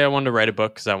basically I wanted to write a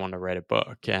book because I wanted to write a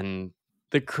book. And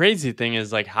the crazy thing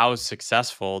is like how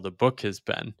successful the book has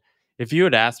been. If you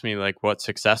had asked me like what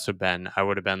success would have been, I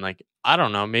would have been like, I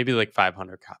don't know, maybe like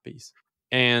 500 copies.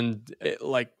 And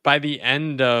like by the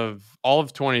end of all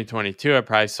of 2022, I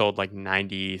probably sold like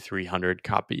 9,300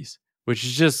 copies, which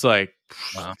is just like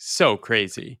Wow. so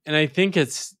crazy. And I think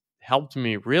it's helped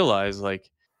me realize like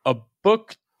a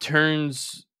book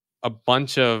turns a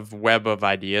bunch of web of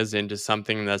ideas into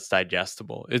something that's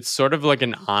digestible. It's sort of like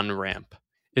an on-ramp.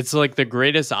 It's like the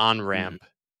greatest on-ramp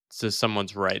to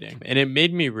someone's writing. And it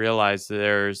made me realize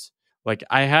there's Like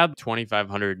I had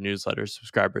 2,500 newsletter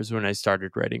subscribers when I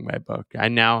started writing my book. I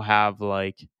now have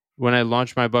when I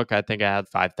launched my book, I think I had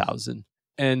 5,000.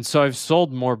 And so I've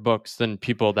sold more books than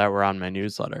people that were on my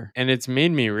newsletter. And it's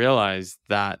made me realize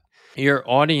that your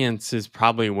audience is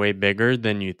probably way bigger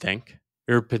than you think,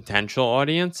 your potential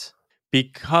audience,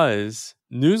 because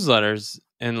newsletters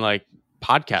and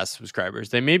podcast subscribers,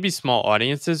 they may be small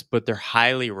audiences, but they're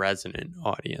highly resonant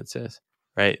audiences,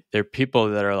 right? They're people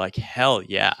that are like, hell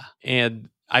yeah. And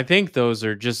I think those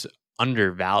are just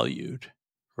undervalued,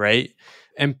 right?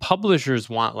 And publishers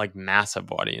want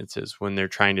massive audiences when they're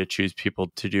trying to choose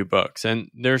people to do books. And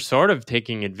they're sort of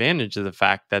taking advantage of the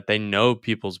fact that they know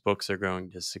people's books are going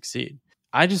to succeed.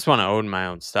 I just want to own my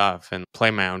own stuff and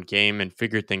play my own game and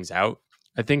figure things out.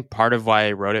 I think part of why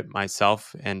I wrote it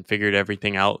myself and figured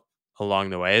everything out along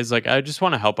the way is I just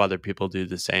want to help other people do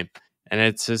the same. And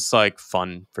it's just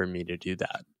fun for me to do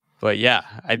that. But yeah,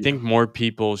 I think more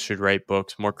people should write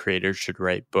books. More creators should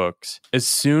write books. As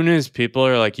soon as people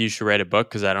are like, you should write a book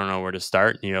because I don't know where to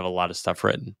start, and you have a lot of stuff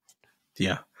written.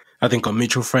 Yeah. I think our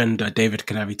mutual friend, David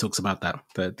Kanavi, talks about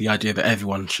that, the idea that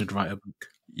everyone should write a book.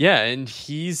 Yeah, and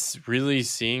he's really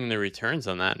seeing the returns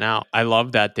on that now. I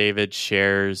love that David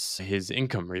shares his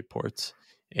income reports,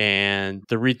 and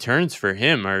the returns for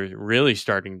him are really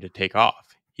starting to take off.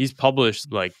 He's published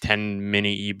 10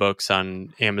 mini ebooks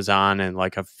on Amazon and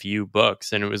a few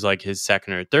books. And it was his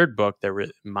second or third book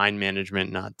that mind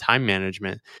management, not time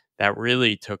management, that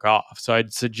really took off. So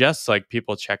I'd suggest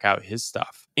people check out his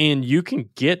stuff. And you can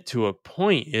get to a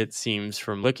point, it seems,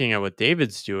 from looking at what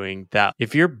David's doing, that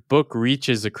if your book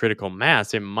reaches a critical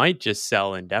mass, it might just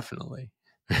sell indefinitely,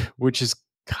 which is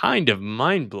kind of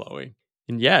mind blowing.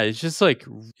 And yeah, it's just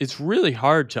it's really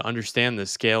hard to understand the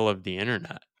scale of the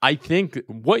internet. I think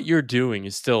what you're doing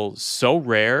is still so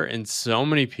rare and so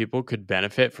many people could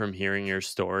benefit from hearing your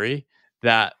story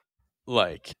that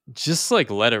just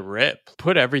let it rip.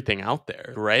 Put everything out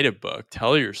there. Write a book.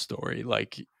 Tell your story.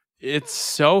 It's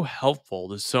so helpful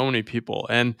to so many people.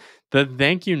 And the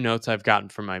thank you notes I've gotten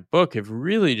from my book have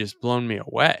really just blown me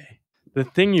away. The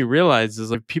thing you realize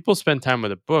is people spend time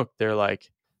with a book,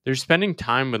 they're spending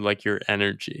time with your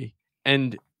energy,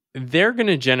 and they're going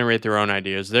to generate their own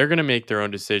ideas. They're going to make their own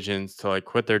decisions to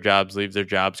quit their jobs, leave their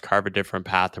jobs, carve a different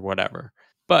path or whatever.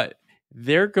 But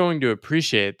they're going to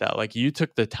appreciate that you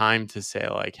took the time to say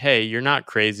hey, you're not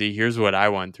crazy. Here's what I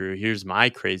went through. Here's my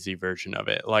crazy version of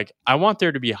it. I want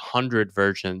there to be 100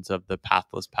 versions of the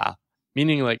Pathless path,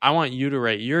 meaning I want you to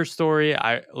write your story.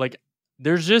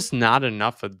 There's just not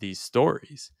enough of these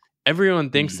stories. Everyone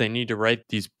thinks they need to write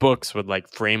these books with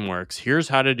frameworks. Here's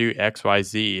how to do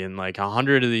XYZ. And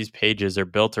 100 of these pages are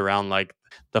built around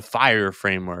the FIRE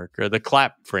framework or the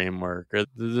CLAP framework or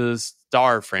the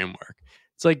STAR framework.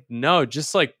 It's no,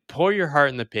 just pour your heart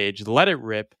in the page, let it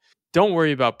rip. Don't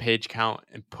worry about page count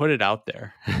and put it out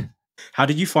there. How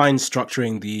did you find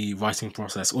structuring the writing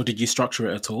process, or did you structure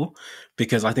it at all?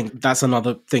 Because I think that's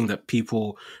another thing that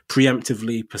people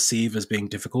preemptively perceive as being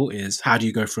difficult is how do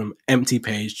you go from empty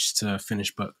page to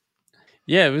finished book?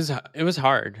 Yeah, it was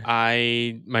hard.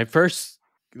 My first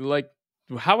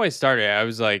how I started, I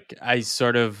was I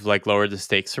sort of lowered the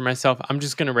stakes for myself. I'm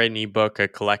just going to write an ebook, a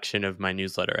collection of my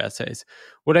newsletter essays.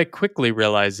 What I quickly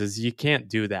realized is you can't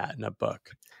do that in a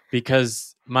book,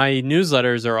 because my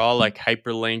newsletters are all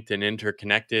hyperlinked and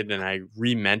interconnected, and I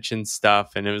re-mentioned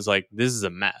stuff, and it was this is a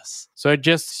mess. So I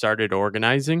just started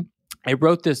organizing. I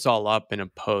wrote this all up in a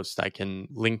post I can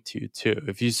link to too.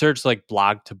 If you search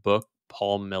blog to book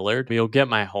Paul Millard, you'll get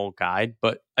my whole guide.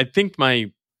 But I think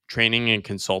my training and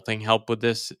consulting help with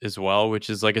this as well, which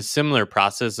is a similar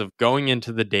process of going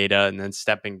into the data and then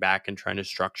stepping back and trying to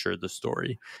structure the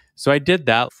story. So I did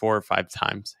that 4 or 5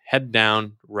 times. Head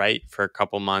down, write for a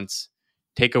couple months,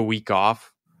 take a week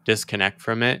off, disconnect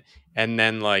from it, and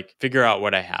then figure out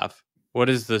what I have. What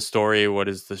is the story? What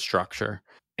is the structure?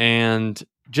 And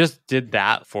just did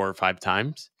that 4 or 5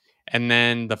 times. And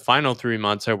then the final 3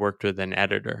 months, I worked with an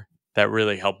editor that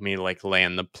really helped me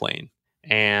land the plane.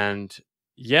 And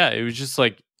yeah, it was just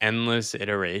endless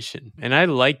iteration. And I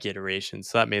like iteration,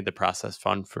 so that made the process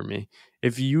fun for me.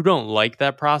 If you don't like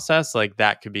that process,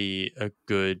 that could be a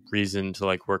good reason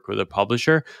to work with a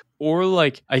publisher. Or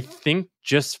I think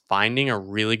just finding a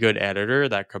really good editor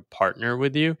that could partner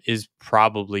with you is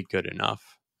probably good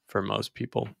enough for most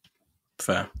people.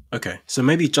 Fair. Okay. So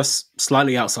maybe just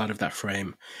slightly outside of that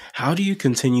frame, how do you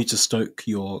continue to stoke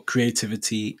your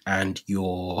creativity and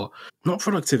your, not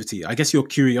productivity, I guess your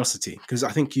curiosity? Because I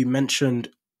think you mentioned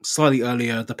slightly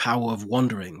earlier the power of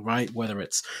wandering, right? Whether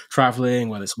it's traveling,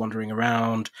 whether it's wandering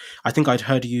around. I think I'd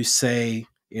heard you say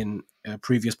in a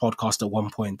previous podcast at one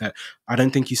point that I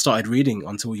don't think you started reading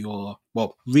until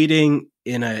reading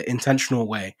in an intentional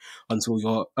way until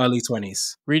your early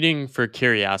 20s. Reading for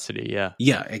curiosity, yeah.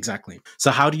 Yeah, exactly. So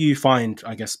how do you find,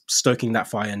 I guess, stoking that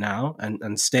fire now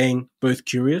and staying both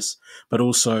curious, but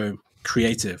also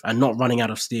creative and not running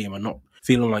out of steam and not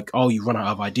feeling like, oh, you run out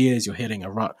of ideas, you're hitting a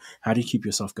rut? How do you keep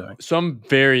yourself going? So I'm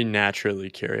very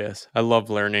naturally curious. I love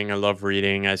learning. I love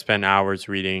reading. I spend hours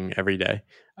reading every day.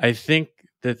 I think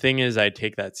the thing is, I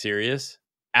take that serious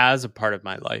as a part of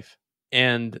my life.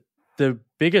 And the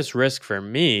biggest risk for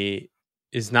me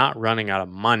is not running out of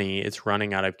money, it's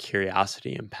running out of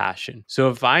curiosity and passion.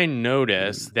 So if I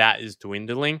notice that is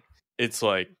dwindling, it's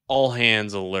like all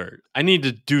hands alert. I need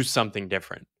to do something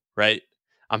different, right?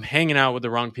 I'm hanging out with the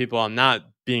wrong people. I'm not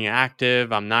being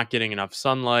active. I'm not getting enough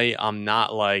sunlight. I'm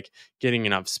not like getting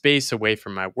enough space away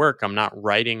from my work. I'm not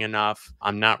writing enough.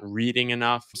 I'm not reading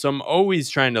enough. So I'm always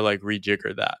trying to like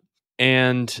rejigger that.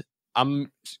 And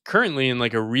I'm currently in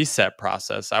like a reset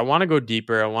process. I want to go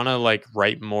deeper. I want to like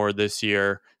write more this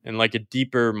year in like a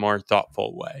deeper, more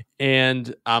thoughtful way.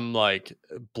 And I'm like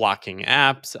blocking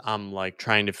apps. I'm like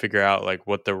trying to figure out like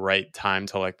what the right time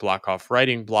to like block off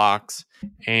writing blocks.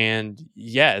 And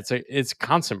yeah, it's a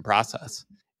constant process.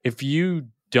 If you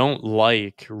don't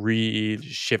like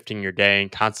shifting your day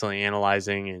and constantly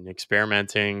analyzing and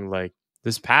experimenting, like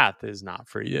this path is not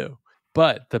for you.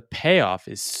 But the payoff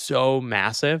is so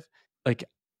massive. Like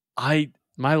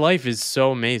my life is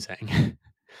so amazing.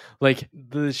 Like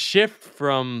the shift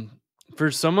from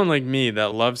for someone like me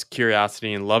that loves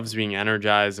curiosity and loves being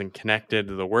energized and connected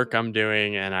to the work I'm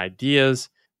doing and ideas,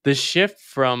 the shift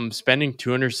from spending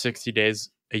 260 days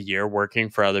a year working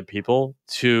for other people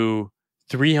to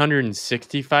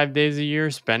 365 days a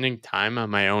year spending time on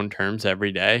my own terms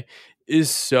every day is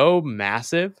so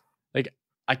massive. Like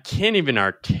I can't even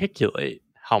articulate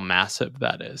how massive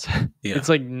that is. Yeah. It's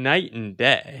like night and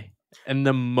day. And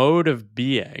the mode of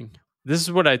being, this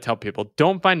is what I tell people,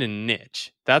 don't find a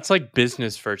niche. That's like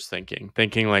business first thinking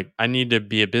like I need to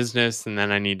be a business and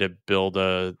then I need to build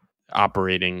a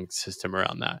operating system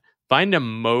around that. Find a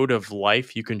mode of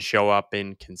life you can show up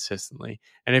in consistently.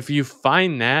 And if you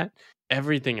find that,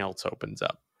 everything else opens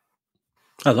up.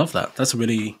 I love that. That's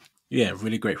really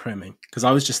great framing. Because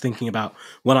I was just thinking about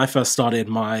when I first started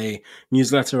my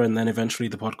newsletter and then eventually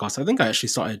the podcast. I think I actually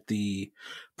started the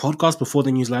podcast before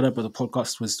the newsletter, but the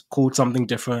podcast was called something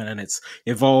different and it's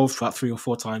evolved about 3 or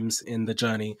 4 times in the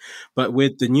journey. But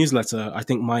with the newsletter, I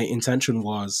think my intention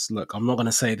was, look, I'm not going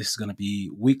to say this is going to be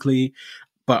weekly,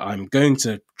 but I'm going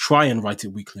to try and write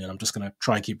it weekly and I'm just going to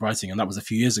try and keep writing. And that was a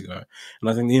few years ago. And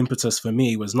I think the impetus for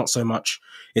me was not so much,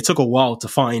 it took a while to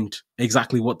find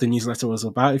exactly what the newsletter was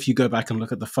about. If you go back and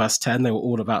look at the first 10, they were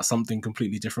all about something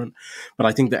completely different. But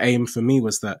I think the aim for me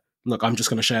was that, look, I'm just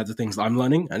going to share the things that I'm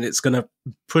learning and it's going to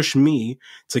push me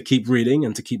to keep reading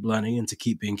and to keep learning and to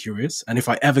keep being curious. And if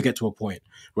I ever get to a point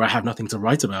where I have nothing to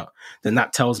write about, then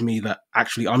that tells me that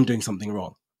actually I'm doing something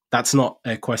wrong. That's not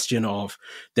a question of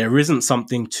there isn't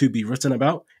something to be written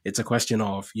about. It's a question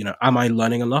of, am I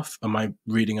learning enough? Am I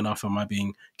reading enough? Am I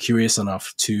being curious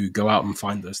enough to go out and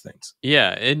find those things?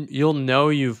 Yeah, and you'll know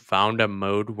you've found a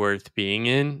mode worth being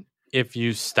in if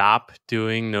you stop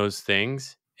doing those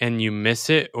things and you miss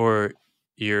it or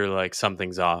you're like,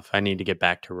 something's off. I need to get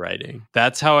back to writing.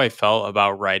 That's how I felt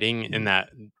about writing in that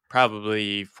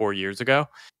probably 4 years ago.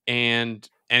 And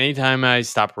anytime I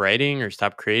stop writing or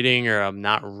stop creating or I'm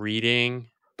not reading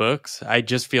books, I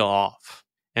just feel off.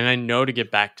 And I know to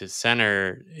get back to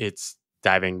center, it's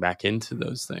diving back into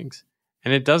those things.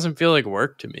 And it doesn't feel like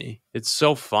work to me. It's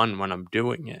so fun when I'm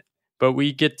doing it. But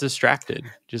we get distracted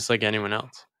just like anyone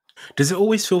else. Does it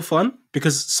always feel fun?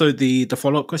 Because so the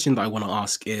follow-up question that I want to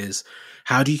ask is,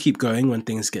 how do you keep going when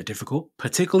things get difficult,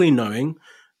 particularly knowing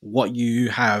what you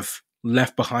have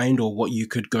left behind or what you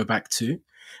could go back to?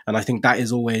 And I think that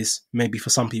is always, maybe for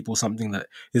some people, something that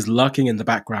is lurking in the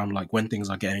background, like when things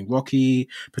are getting rocky.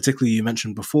 Particularly, you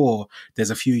mentioned before,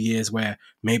 there's a few years where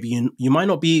maybe you might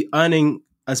not be earning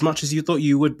as much as you thought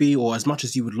you would be or as much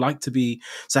as you would like to be.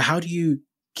 So how do you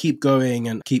keep going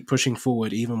and keep pushing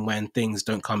forward even when things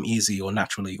don't come easy or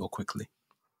naturally or quickly?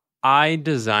 I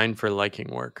design for liking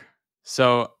work.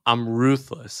 So I'm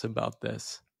ruthless about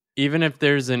this. Even if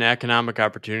there's an economic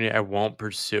opportunity, I won't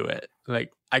pursue it.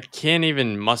 Like I can't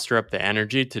even muster up the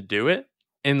energy to do it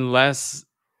unless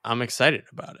I'm excited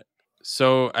about it.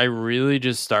 So I really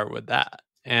just start with that.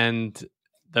 And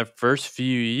the first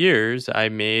few years I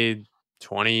made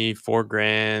 24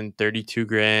 grand, 32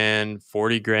 grand,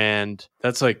 40 grand.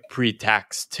 That's like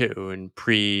pre-tax too and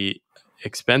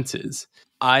pre-expenses.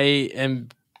 I am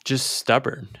just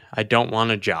stubborn. I don't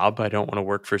want a job. I don't want to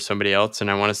work for somebody else, and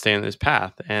I want to stay on this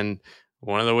path. And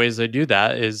one of the ways I do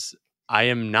that is I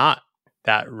am not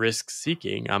that risk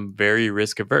seeking. I'm very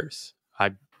risk averse.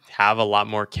 I have a lot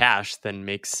more cash than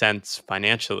makes sense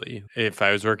financially. If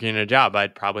I was working in a job,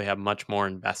 I'd probably have much more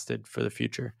invested for the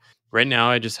future. Right now,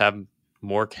 I just have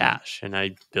more cash, and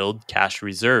I build cash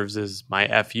reserves as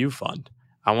my FU fund.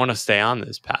 I want to stay on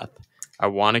this path. I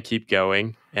want to keep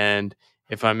going. And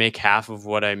if I make half of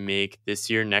what I make this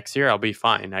year, next year, I'll be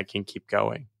fine. I can keep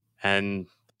going. And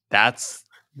that's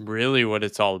really what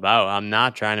it's all about. I'm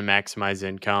not trying to maximize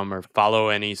income or follow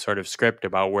any sort of script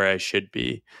about where I should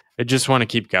be. I just want to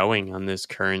keep going on this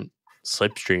current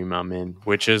slipstream I'm in,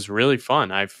 which is really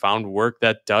fun. I've found work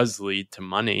that does lead to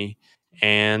money,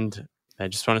 and I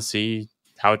just want to see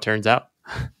how it turns out.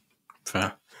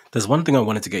 Fair. There's one thing I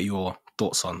wanted to get your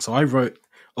thoughts on. So I wrote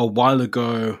a while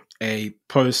ago a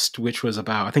post which was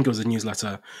about, I think it was a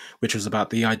newsletter, which was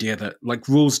about the idea that like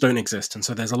rules don't exist. And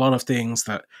so there's a lot of things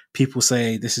that people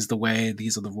say, this is the way,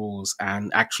 these are the rules,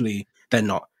 and actually they're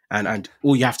not. And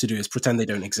all you have to do is pretend they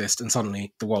don't exist, and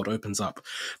suddenly the world opens up.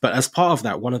 But as part of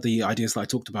that, one of the ideas that I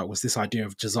talked about was this idea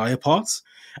of desire paths.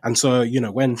 And so,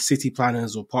 when city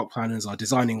planners or park planners are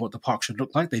designing what the park should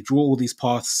look like, they draw all these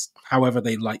paths however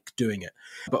they like doing it.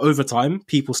 But over time,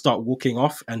 people start walking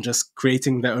off and just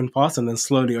creating their own paths. And then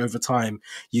slowly over time,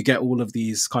 you get all of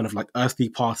these kind of like earthly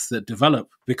paths that develop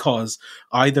because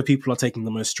either people are taking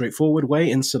the most straightforward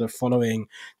way instead of following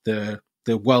the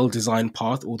well-designed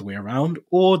path all the way around,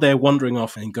 or they're wandering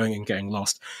off and going and getting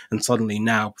lost. And suddenly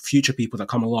now future people that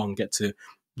come along get to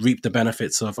reap the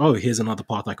benefits of, oh, here's another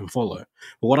path I can follow.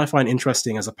 But what I find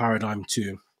interesting as a paradigm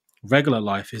to regular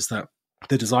life is that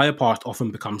the desire path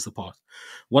often becomes the path.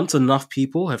 Once enough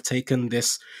people have taken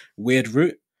this weird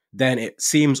route, then it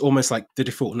seems almost like the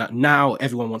default. Now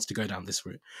everyone wants to go down this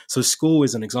route. So school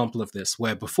is an example of this,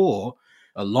 where before,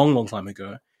 a long, long time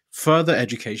ago, further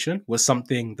education was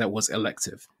something that was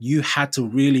elective. You had to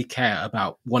really care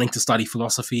about wanting to study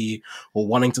philosophy or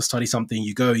wanting to study something.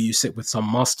 You go, you sit with some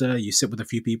master, you sit with a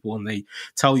few people, and they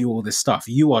tell you all this stuff.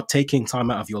 You are taking time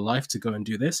out of your life to go and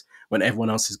do this when everyone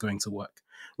else is going to work.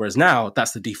 Whereas now,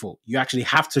 that's the default. You actually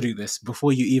have to do this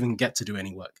before you even get to do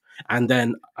any work. And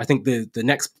then I think the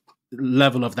next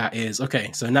level of that is, okay,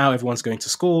 so now everyone's going to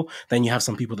school, then you have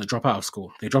some people that drop out of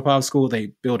school. They drop out of school,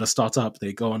 they build a startup,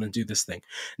 they go on and do this thing.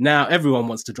 Now everyone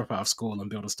wants to drop out of school and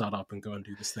build a startup and go and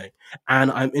do this thing. And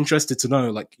I'm interested to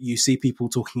know, like, you see people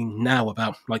talking now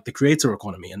about like the creator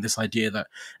economy and this idea that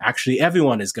actually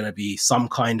everyone is going to be some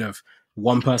kind of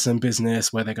one person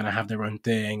business where they're going to have their own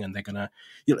thing and they're going to,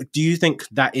 do you think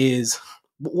that is,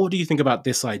 what do you think about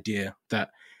this idea that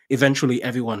eventually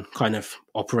everyone kind of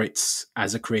operates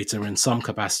as a creator in some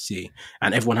capacity,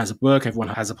 and everyone has a book, everyone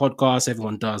has a podcast,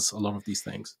 everyone does a lot of these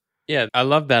things? Yeah, I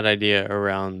love that idea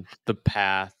around the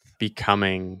path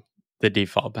becoming the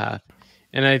default path.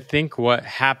 And I think what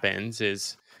happens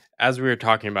is, as we were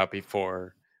talking about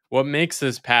before, what makes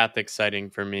this path exciting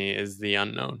for me is the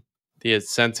unknown, the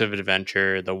sense of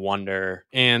adventure, the wonder.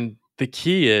 And the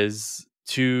key is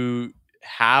to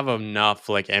have enough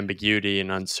like ambiguity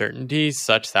and uncertainty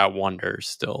such that wonder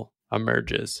still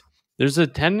emerges. There's a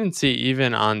tendency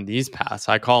even on these paths,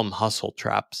 I call them hustle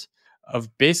traps,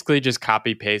 of basically just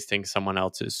copy pasting someone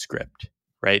else's script,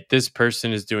 right? This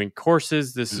person is doing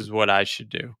courses, this is what I should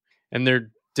do. And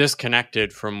they're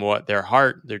disconnected from what their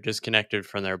heart, they're disconnected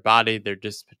from their body, they're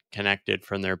disconnected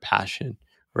from their passion,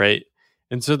 right?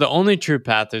 And so the only true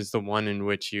path is the one in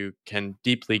which you can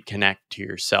deeply connect to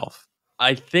yourself.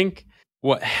 I think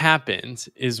what happens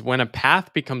is when a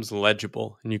path becomes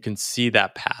legible and you can see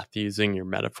that path, using your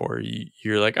metaphor,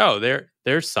 you're like, oh,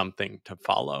 there's something to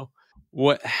follow.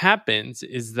 What happens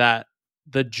is that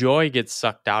the joy gets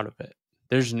sucked out of it.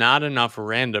 There's not enough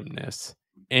randomness.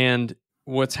 And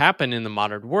what's happened in the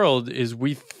modern world is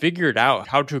we've figured out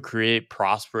how to create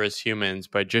prosperous humans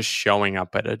by just showing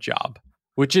up at a job,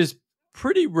 which is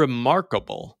pretty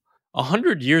remarkable.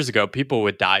 100 years ago, people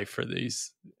would die for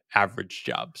these average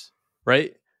jobs,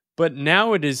 right? But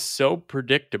now it is so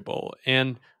predictable.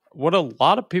 And what a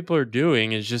lot of people are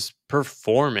doing is just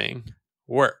performing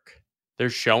work. They're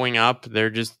showing up, they're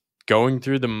just going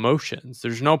through the motions.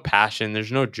 There's no passion,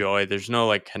 there's no joy, there's no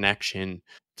like connection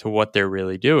to what they're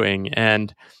really doing.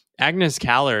 And Agnes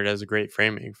Callard has a great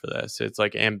framing for this. It's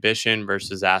like ambition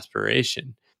versus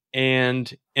aspiration.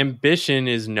 And ambition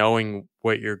is knowing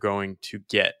what you're going to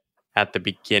get at the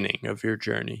beginning of your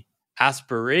journey.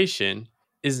 Aspiration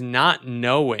is not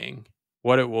knowing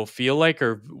what it will feel like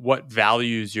or what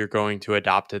values you're going to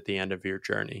adopt at the end of your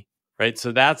journey, right?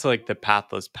 So that's like the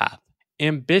pathless path.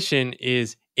 ambition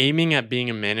is aiming at being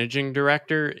a managing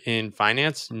director in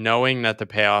finance, knowing that the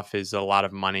payoff is a lot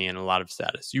of money and a lot of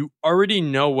status. You already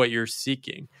know what you're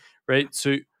seeking, right?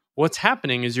 So what's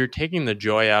happening is you're taking the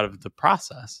joy out of the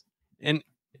process. And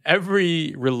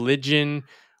every religion,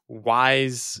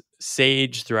 wise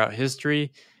sage throughout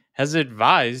history has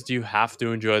advised you have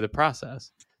to enjoy the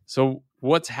process. So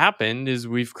what's happened is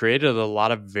we've created a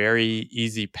lot of very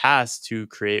easy paths to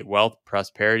create wealth,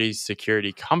 prosperity,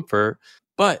 security, comfort,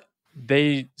 but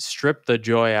they strip the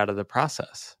joy out of the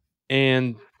process.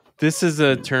 And this is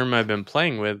a term I've been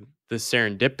playing with, the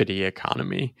serendipity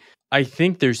economy. I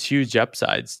think there's huge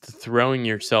upsides to throwing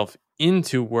yourself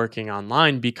into working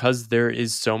online because there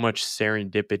is so much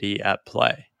serendipity at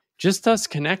play. Just us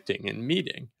connecting and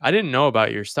meeting. I didn't know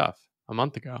about your stuff a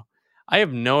month ago. I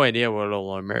have no idea what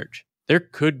will emerge. There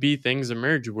could be things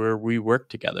emerge where we work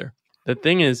together. The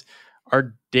thing is,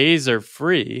 our days are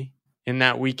free in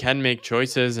that we can make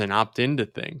choices and opt into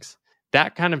things.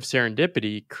 That kind of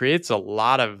serendipity creates a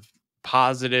lot of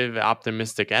positive,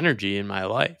 optimistic energy in my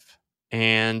life.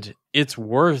 And it's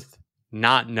worth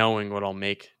not knowing what I'll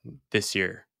make this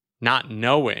year, not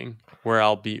knowing what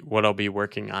I'll be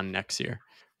working on next year.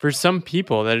 For some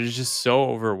people, that is just so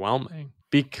overwhelming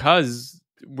because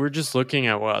we're just looking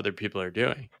at what other people are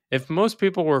doing. If most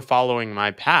people were following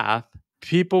my path,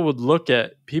 people would look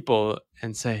at people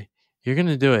and say, "You're going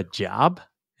to do a job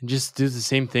and just do the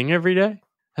same thing every day?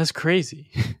 That's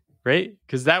crazy," right?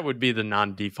 Because that would be the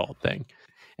non-default thing.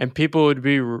 And people would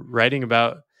be writing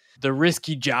about the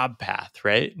risky job path,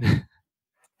 right?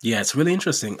 Yeah, it's really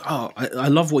interesting. Oh, I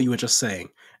love what you were just saying.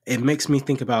 It makes me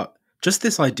think about just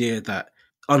this idea that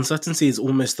uncertainty is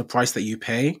almost the price that you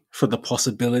pay for the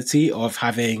possibility of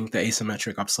having the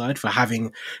asymmetric upside, for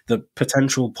having the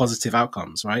potential positive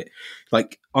outcomes, right?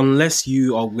 Like, unless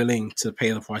you are willing to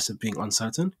pay the price of being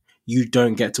uncertain, you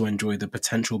don't get to enjoy the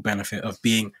potential benefit of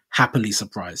being happily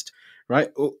surprised,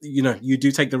 right? Or, you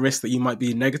do take the risk that you might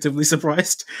be negatively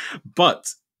surprised,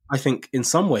 but I think in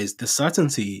some ways the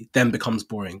certainty then becomes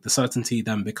boring. The certainty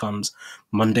then becomes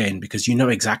mundane because you know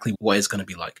exactly what it's going to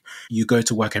be like. You go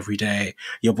to work every day,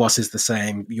 your boss is the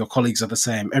same, your colleagues are the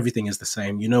same, everything is the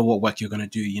same. You know what work you're going to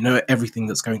do, you know everything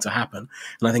that's going to happen.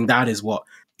 And I think that is what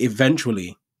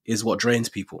eventually is what drains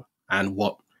people and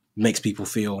what makes people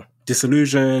feel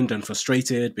disillusioned and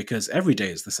frustrated because every day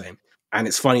is the same. And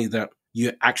it's funny that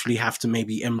you actually have to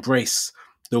maybe embrace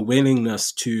the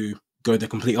willingness to go the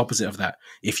complete opposite of that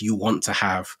if you want to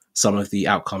have some of the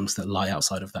outcomes that lie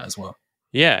outside of that as well.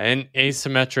 Yeah, and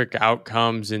asymmetric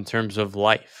outcomes in terms of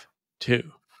life too.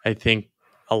 I think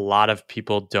a lot of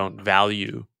people don't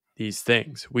value these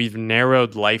things. We've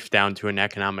narrowed life down to an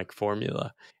economic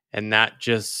formula, and that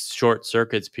just short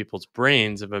circuits people's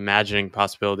brains of imagining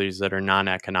possibilities that are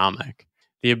non-economic.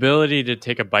 The ability to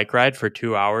take a bike ride for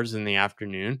 2 hours in the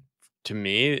afternoon, to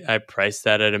me, I price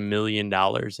that at $1 million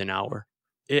an hour.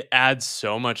 It adds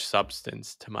so much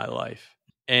substance to my life.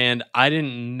 And I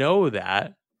didn't know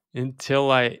that until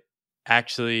I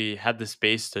actually had the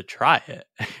space to try it.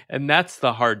 And that's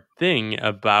the hard thing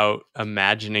about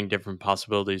imagining different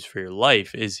possibilities for your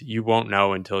life is you won't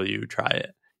know until you try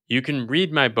it. You can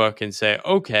read my book and say,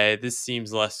 okay, this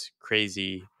seems less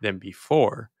crazy than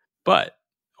before. But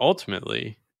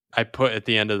ultimately, I put at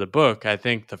the end of the book, I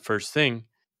think the first thing,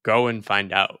 go and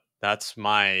find out.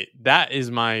 That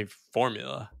is my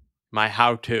formula, my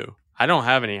how-to. I don't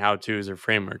have any how-tos or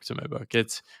frameworks in my book.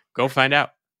 It's go find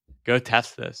out, go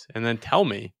test this, and then tell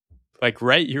me. Like,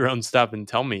 write your own stuff and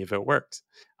tell me if it works.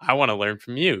 I want to learn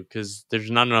from you because there's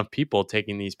not enough people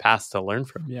taking these paths to learn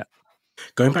from yet.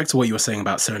 Going back to what you were saying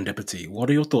about serendipity, what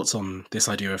are your thoughts on this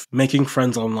idea of making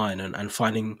friends online and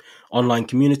finding online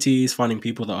communities, finding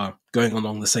people that are going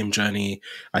along the same journey?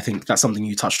 I think that's something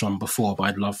you touched on before, but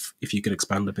I'd love if you could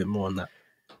expand a bit more on that.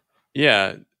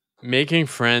 Yeah, making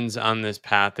friends on this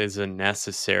path is a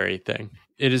necessary thing.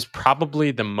 It is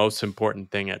probably the most important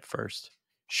thing at first.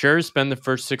 Sure, spend the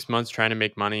first 6 months trying to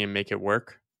make money and make it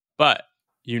work, but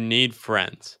you need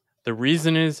friends. The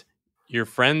reason is your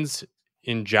friends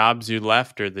in jobs you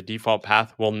left or the default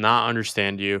path will not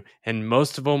understand you, and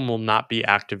most of them will not be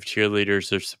active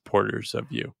cheerleaders or supporters of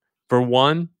you. For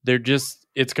one,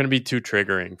 it's going to be too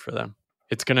triggering for them.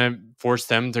 It's going to force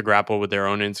them to grapple with their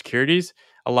own insecurities.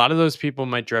 A lot of those people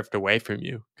might drift away from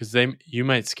you because you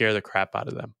might scare the crap out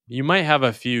of them. You might have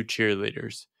a few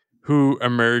cheerleaders who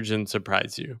emerge and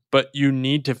surprise you, but you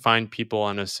need to find people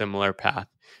on a similar path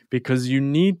because you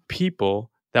need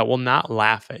people that will not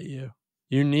laugh at you.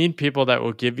 You need people that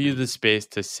will give you the space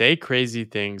to say crazy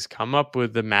things, come up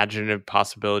with imaginative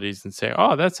possibilities and say,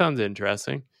 oh, that sounds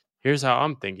interesting. Here's how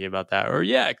I'm thinking about that. Or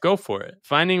yeah, go for it.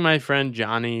 Finding my friend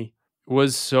Johnny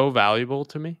was so valuable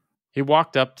to me. He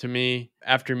walked up to me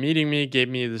after meeting me, gave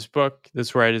me this book. This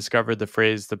is where I discovered the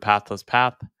phrase, the pathless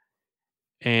path.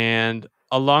 And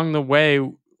along the way,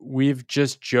 we've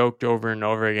just joked over and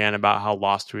over again about how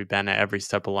lost we've been at every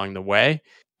step along the way.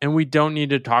 And we don't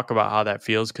need to talk about how that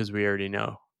feels because we already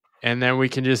know. And then we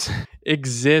can just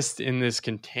exist in this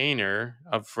container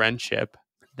of friendship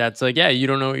that's like, yeah, you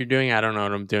don't know what you're doing. I don't know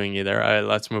what I'm doing either.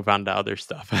 Let's move on to other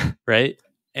stuff. Right.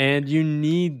 And you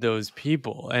need those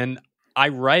people. And I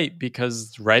write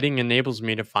because writing enables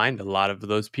me to find a lot of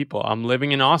those people. I'm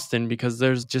living in Austin because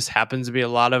there's just happens to be a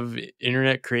lot of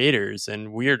internet creators and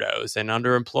weirdos and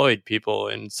underemployed people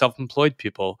and self-employed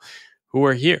people who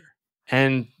are here.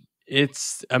 And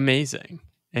it's amazing.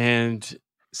 And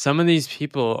some of these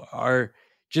people are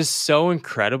just so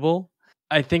incredible.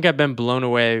 I think I've been blown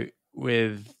away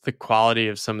with the quality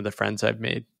of some of the friends I've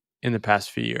made in the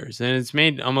past few years. And it's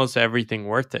made almost everything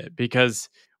worth it because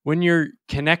when you're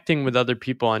connecting with other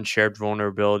people on shared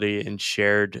vulnerability and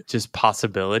shared just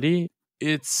possibility,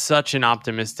 it's such an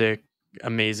optimistic,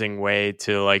 amazing way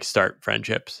to like start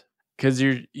friendships. Because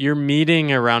you're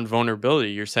meeting around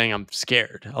vulnerability. You're saying I'm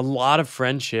scared. A lot of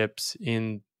friendships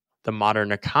in the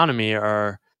modern economy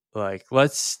are like,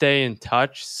 let's stay in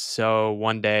touch so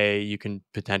one day you can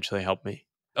potentially help me.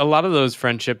 A lot of those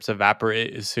friendships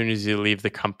evaporate as soon as you leave the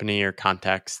company or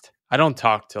context. I don't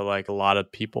talk to like a lot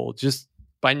of people just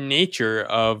by nature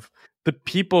of the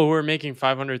people who are making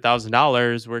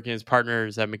 $500,000 working as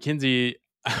partners at McKinsey.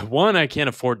 One, I can't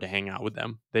afford to hang out with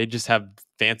them. They just have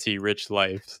fancy, rich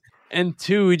lives. And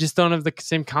two, we just don't have the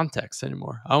same context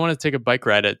anymore. I want to take a bike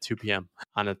ride at 2 p.m.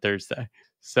 on a Thursday.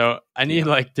 So I need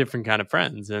like different kind of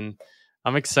friends. And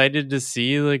I'm excited to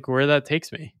see like where that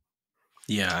takes me.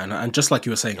 Yeah, and just like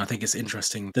you were saying, I think it's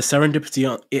interesting. The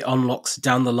serendipity it unlocks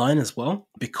down the line as well,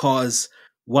 because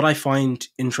what I find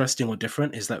interesting or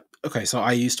different is that, okay, so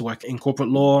I used to work in corporate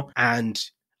law, and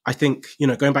I think,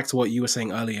 going back to what you were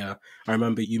saying earlier, I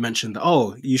remember you mentioned that,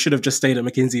 oh, you should have just stayed at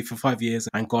McKinsey for 5 years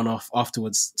and gone off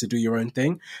afterwards to do your own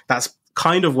thing. That's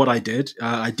kind of what I did.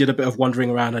 I did a bit of wandering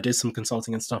around. I did some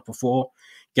consulting and stuff before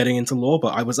getting into law,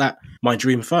 but I was at my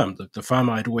dream firm, the firm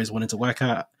I'd always wanted to work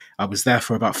at. I was there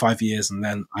for about 5 years and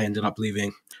then I ended up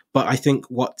leaving. But I think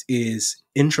what is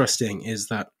interesting is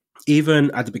that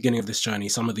even at the beginning of this journey,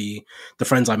 some of the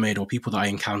friends I made or people that I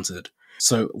encountered.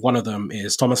 So one of them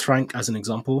is Thomas Frank, as an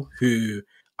example, who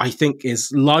I think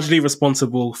is largely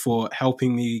responsible for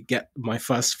helping me get my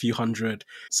first few hundred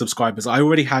subscribers. I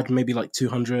already had maybe like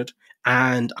 200,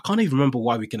 and I can't even remember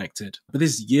why we connected, but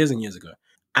this is years and years ago.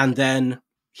 And then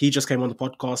he just came on the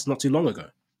podcast not too long ago.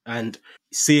 And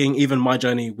seeing even my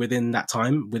journey within that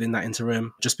time, within that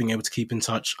interim, just being able to keep in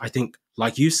touch, I think,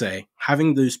 like you say,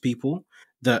 having those people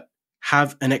that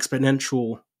have an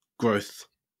exponential growth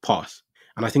path.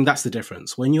 And I think that's the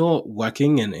difference. When you're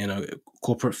working in a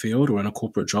corporate field or in a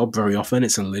corporate job, very often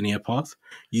it's a linear path.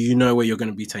 You know where you're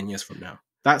going to be 10 years from now.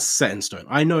 That's set in stone.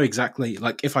 I know exactly,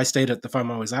 like if I stayed at the firm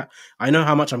I was at, I know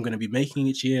how much I'm going to be making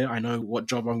each year. I know what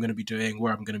job I'm going to be doing,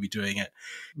 where I'm going to be doing it.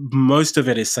 Most of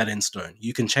it is set in stone.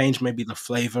 You can change maybe the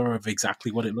flavor of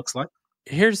exactly what it looks like.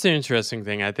 Here's the interesting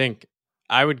thing. I think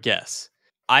I would guess.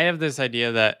 I have this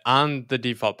idea that on the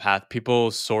default path, people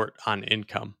sort on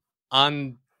income.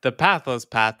 On the pathless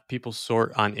path, people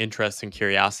sort on interest and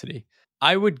curiosity.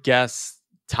 I would guess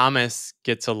Thomas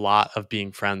gets a lot of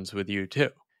being friends with you too,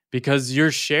 because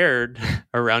you're shared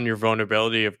around your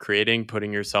vulnerability of creating,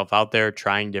 putting yourself out there,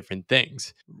 trying different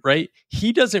things, right?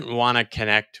 He doesn't want to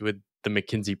connect with the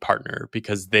McKinsey partner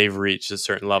because they've reached a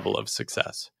certain level of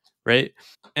success, right?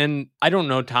 And I don't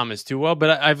know Thomas too well,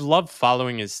 but I've loved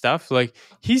following his stuff. Like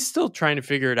he's still trying to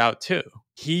figure it out too.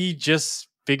 He just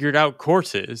figured out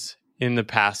courses in the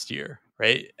past year,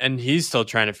 right? And he's still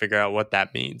trying to figure out what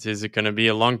that means. Is it going to be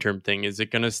a long-term thing? Is it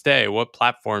going to stay? What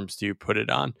platforms do you put it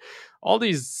on? All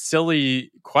these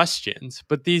silly questions,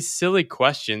 but these silly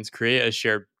questions create a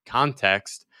shared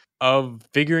context of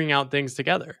figuring out things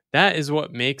together. That is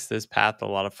what makes this path a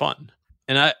lot of fun.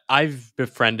 And I've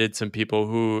befriended some people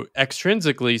who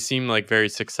extrinsically seem like very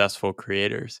successful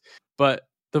creators. But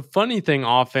the funny thing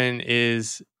often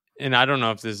is, and I don't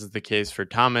know if this is the case for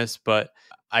Thomas, but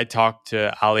I talked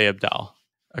to Ali Abdal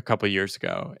a couple of years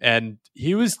ago, and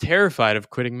he was terrified of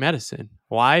quitting medicine.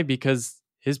 Why? Because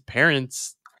his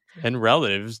parents and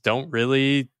relatives don't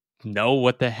really know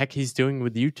what the heck he's doing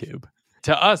with YouTube.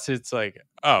 To us, it's like,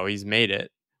 oh, he's made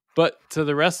it. But to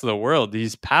the rest of the world,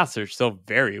 these paths are still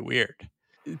very weird.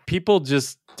 People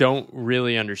just don't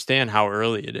really understand how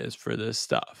early it is for this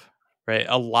stuff, right?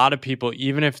 A lot of people,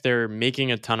 even if they're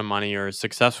making a ton of money or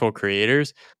successful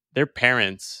creators, their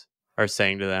parents are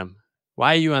saying to them,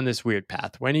 Why are you on this weird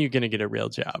path? When are you going to get a real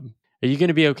job? Are you going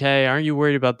to be okay? Aren't you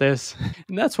worried about this?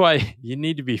 And that's why you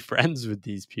need to be friends with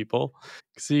these people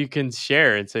so you can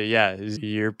share and say, yeah,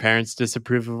 your parents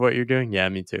disapprove of what you're doing? Yeah,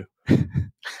 me too.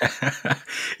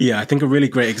 Yeah, I think a really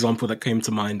great example that came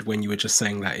to mind when you were just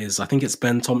saying that is, I think it's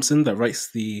Ben Thompson that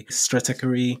writes the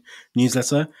Stratechery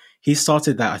newsletter. He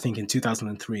started that, I think, in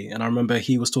 2003. And I remember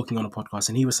he was talking on a podcast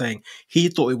and he was saying he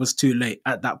thought it was too late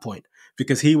at that point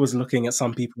because he was looking at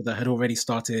some people that had already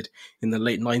started in the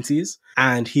late 90s.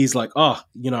 And he's like, oh,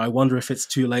 I wonder if it's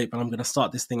too late, but I'm going to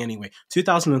start this thing anyway.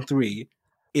 2003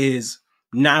 is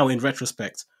now, in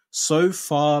retrospect, so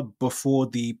far before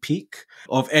the peak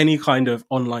of any kind of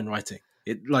online writing.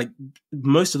 It, like,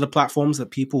 most of the platforms that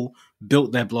people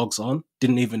built their blogs on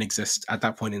didn't even exist at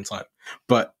that point in time.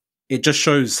 But it just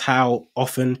shows how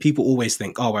often people always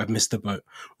think, oh, I've missed the boat,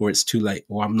 or it's too late,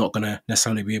 or I'm not going to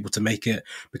necessarily be able to make it,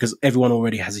 because everyone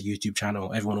already has a YouTube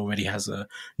channel, everyone already has a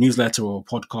newsletter or a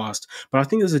podcast. But I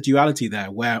think there's a duality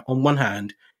there where, on one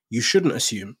hand, you shouldn't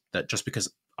assume that just because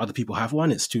other people have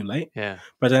one, it's too late. Yeah.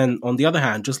 But then on the other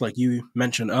hand, just like you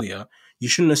mentioned earlier, you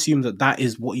shouldn't assume that that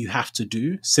is what you have to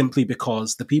do simply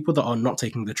because the people that are not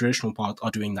taking the traditional path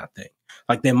are doing that thing.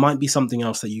 Like, there might be something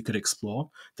else that you could explore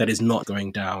that is not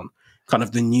going down kind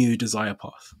of the new desire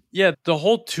path. Yeah, the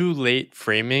whole too late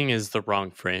framing is the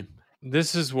wrong frame.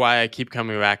 This is why I keep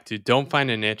coming back to don't find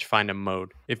a niche, find a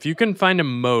mode. If you can find a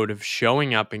mode of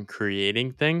showing up and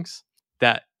creating things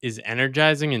that is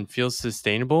energizing and feels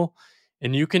sustainable,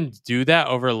 and you can do that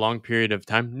over a long period of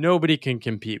time, nobody can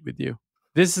compete with you.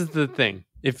 This is the thing.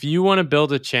 If you want to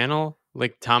build a channel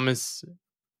like Thomas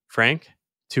Frank,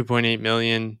 2.8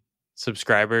 million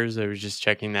subscribers, I was just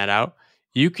checking that out,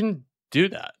 you can do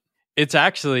that. It's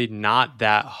actually not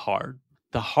that hard.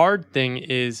 The hard thing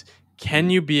is, can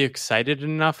you be excited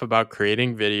enough about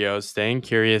creating videos, staying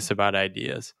curious about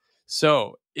ideas?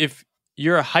 So if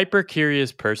you're a hyper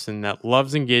curious person that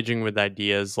loves engaging with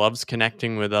ideas, loves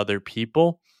connecting with other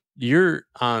people, you're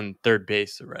on third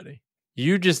base already.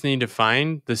 You just need to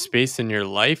find the space in your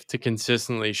life to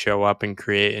consistently show up and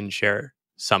create and share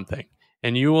something,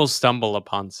 and you will stumble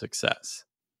upon success.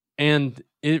 And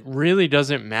it really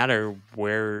doesn't matter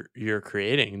where you're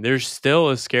creating. There's still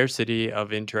a scarcity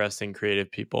of interesting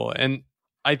creative people. And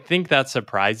I think that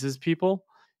surprises people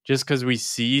just because we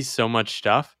see so much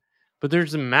stuff, but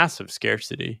there's a massive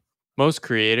scarcity. Most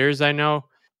creators I know,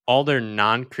 all their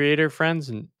non-creator friends,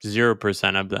 and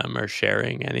 0% of them are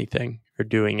sharing anything or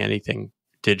doing anything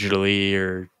digitally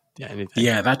or anything.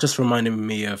 Yeah, that just reminded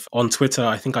me of, on Twitter,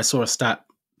 I think I saw a stat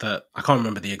that I can't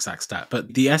remember the exact stat,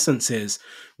 but the essence is,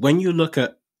 when you look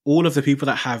at all of the people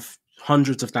that have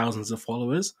hundreds of thousands of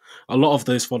followers, a lot of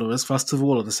those followers, first of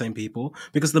all, are the same people,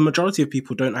 because the majority of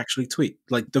people don't actually tweet.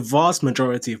 Like, the vast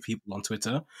majority of people on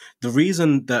Twitter, the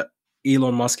reason that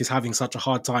Elon Musk is having such a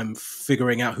hard time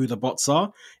figuring out who the bots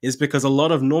are is because a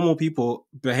lot of normal people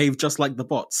behave just like the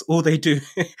bots. All they do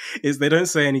is they don't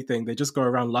say anything. They just go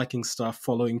around liking stuff,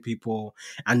 following people,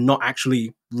 and not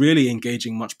actually really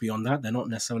engaging much beyond that. They're not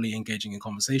necessarily engaging in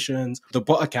conversations. The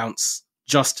bot accounts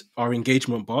just are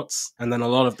engagement bots. And then a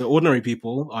lot of the ordinary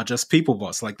people are just people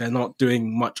bots. Like, they're not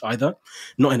doing much either,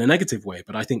 not in a negative way,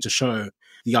 but I think to show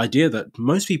the idea that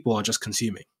most people are just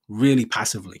consuming really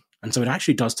passively. And so it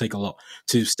actually does take a lot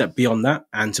to step beyond that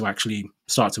and to actually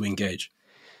start to engage.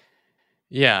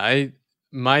 Yeah,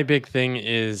 my big thing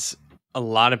is, a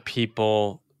lot of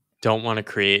people don't want to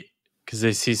create because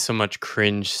they see so much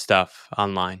cringe stuff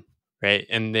online, right?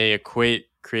 And they equate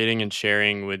creating and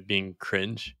sharing with being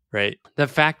cringe, right? The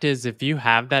fact is, if you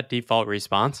have that default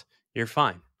response, you're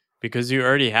fine, because you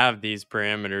already have these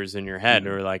parameters in your head,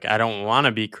 or like, I don't want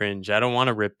to be cringe. I don't want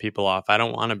to rip people off. I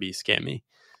don't want to be scammy.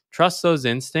 Trust those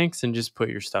instincts and just put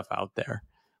your stuff out there.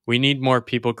 We need more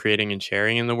people creating and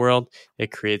sharing in the world.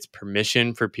 It creates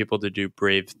permission for people to do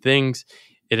brave things.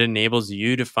 It enables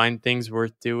you to find things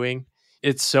worth doing.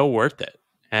 It's so worth it.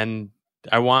 And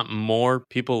I want more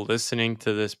people listening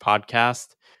to this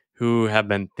podcast who have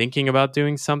been thinking about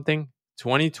doing something.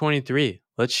 2023,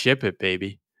 let's ship it,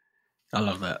 baby. I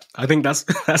love that. I think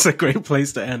that's a great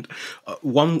place to end.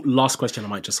 One last question I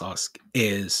might just ask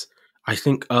is, I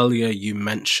think earlier you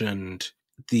mentioned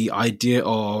the idea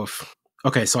of,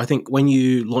 okay, so I think when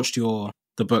you launched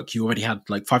the book, you already had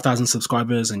like 5,000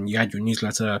 subscribers and you had your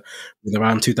newsletter with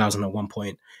around 2,000 at one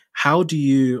point. How do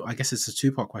you, I guess it's a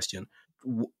two-part question.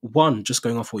 One, just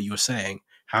going off what you were saying,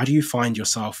 how do you find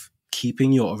yourself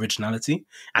keeping your originality?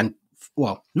 And,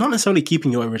 well, not necessarily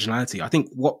keeping your originality. I think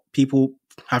what people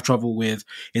have trouble with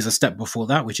is a step before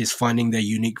that, which is finding their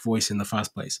unique voice in the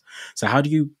first place. So how do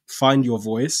you find your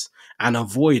voice and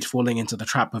avoid falling into the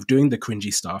trap of doing the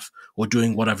cringy stuff or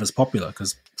doing whatever's popular?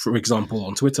 Because, for example,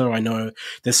 on Twitter, I know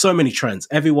there's so many trends.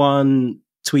 Everyone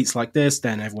tweets like this,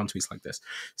 then everyone tweets like this.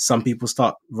 Some people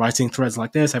start writing threads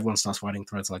like this, everyone starts writing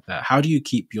threads like that. How do you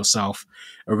keep yourself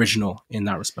original in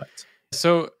that respect?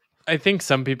 So I think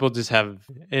some people just have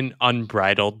an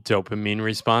unbridled dopamine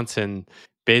response and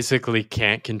basically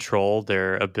can't control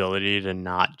their ability to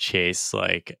not chase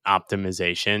like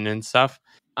optimization and stuff.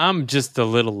 I'm just a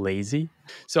little lazy.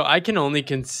 So I can only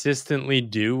consistently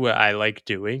do what I like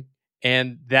doing.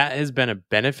 And that has been a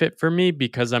benefit for me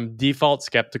because I'm default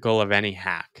skeptical of any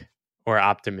hack or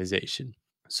optimization.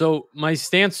 So my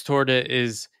stance toward it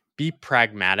is be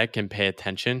pragmatic and pay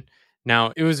attention.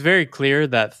 Now, it was very clear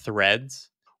that threads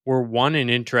were one,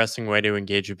 an interesting way to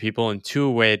engage with people, and two,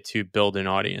 a way to build an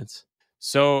audience.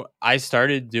 So I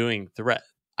started doing threads.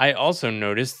 I also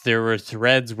noticed there were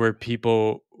threads where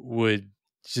people would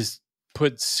just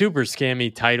put super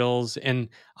scammy titles, and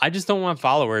I just don't want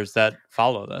followers that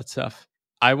follow that stuff.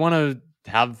 I want to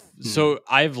have, so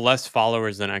I have less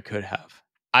followers than I could have.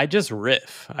 I just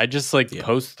riff. I just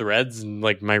post threads and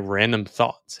like my random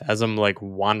thoughts as I'm like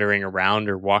wandering around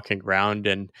or walking around,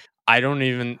 and I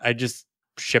just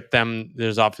ship them.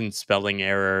 There's often spelling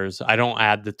errors. I don't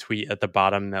add the tweet at the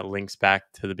bottom that links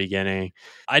back to the beginning.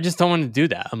 I just don't want to do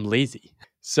that. I'm lazy.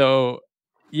 So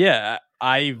yeah,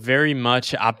 I very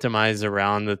much optimize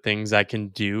around the things I can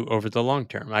do over the long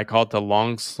term. I call it the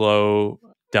long, slow,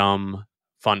 dumb,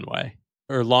 fun way,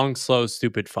 or long, slow,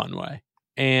 stupid, fun way.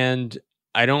 And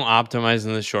I don't optimize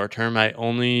in the short term. I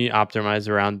only optimize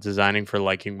around designing for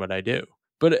liking what I do.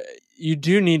 But you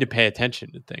do need to pay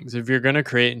attention to things. If you're going to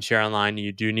create and share online,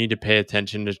 you do need to pay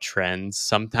attention to trends.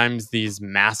 Sometimes these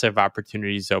massive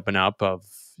opportunities open up of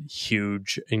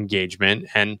huge engagement,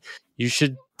 and you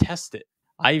should test it.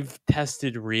 I've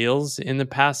tested Reels in the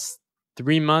past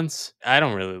 3 months. I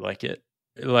don't really like it.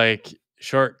 Like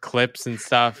short clips and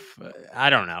stuff.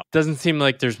 I don't know. Doesn't seem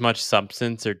like there's much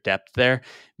substance or depth there.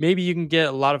 Maybe you can get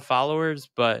a lot of followers,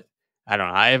 but I don't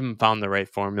know. I haven't found the right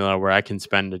formula where I can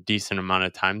spend a decent amount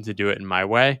of time to do it in my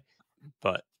way.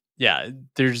 But yeah,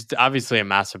 there's obviously a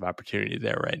massive opportunity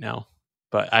there right now,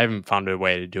 but I haven't found a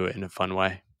way to do it in a fun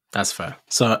way. That's fair.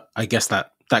 So I guess that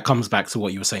comes back to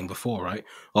what you were saying before, right?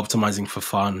 Optimizing for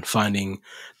fun, finding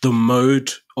the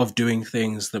mode of doing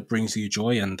things that brings you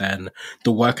joy, and then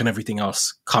the work and everything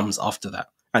else comes after that.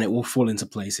 And it will fall into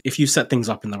place if you set things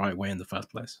up in the right way in the first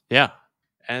place. Yeah.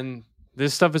 And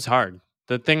this stuff is hard.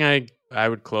 The thing I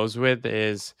would close with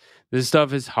is this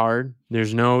stuff is hard.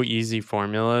 There's no easy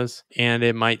formulas, and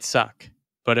it might suck,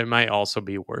 but it might also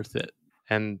be worth it.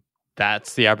 And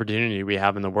that's the opportunity we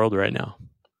have in the world right now.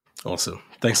 Awesome.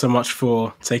 Thanks so much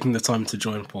for taking the time to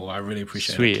join, Paul. I really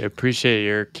appreciate it. Sweet. I appreciate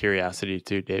your curiosity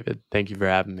too, David. Thank you for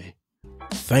having me.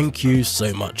 Thank you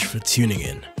so much for tuning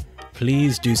in.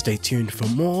 Please do stay tuned for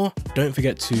more. Don't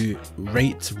forget to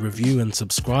rate, review, and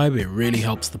subscribe. It really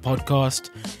helps the podcast.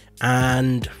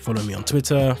 And follow me on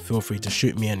Twitter. Feel free to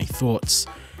shoot me any thoughts.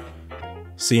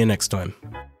 See you next time.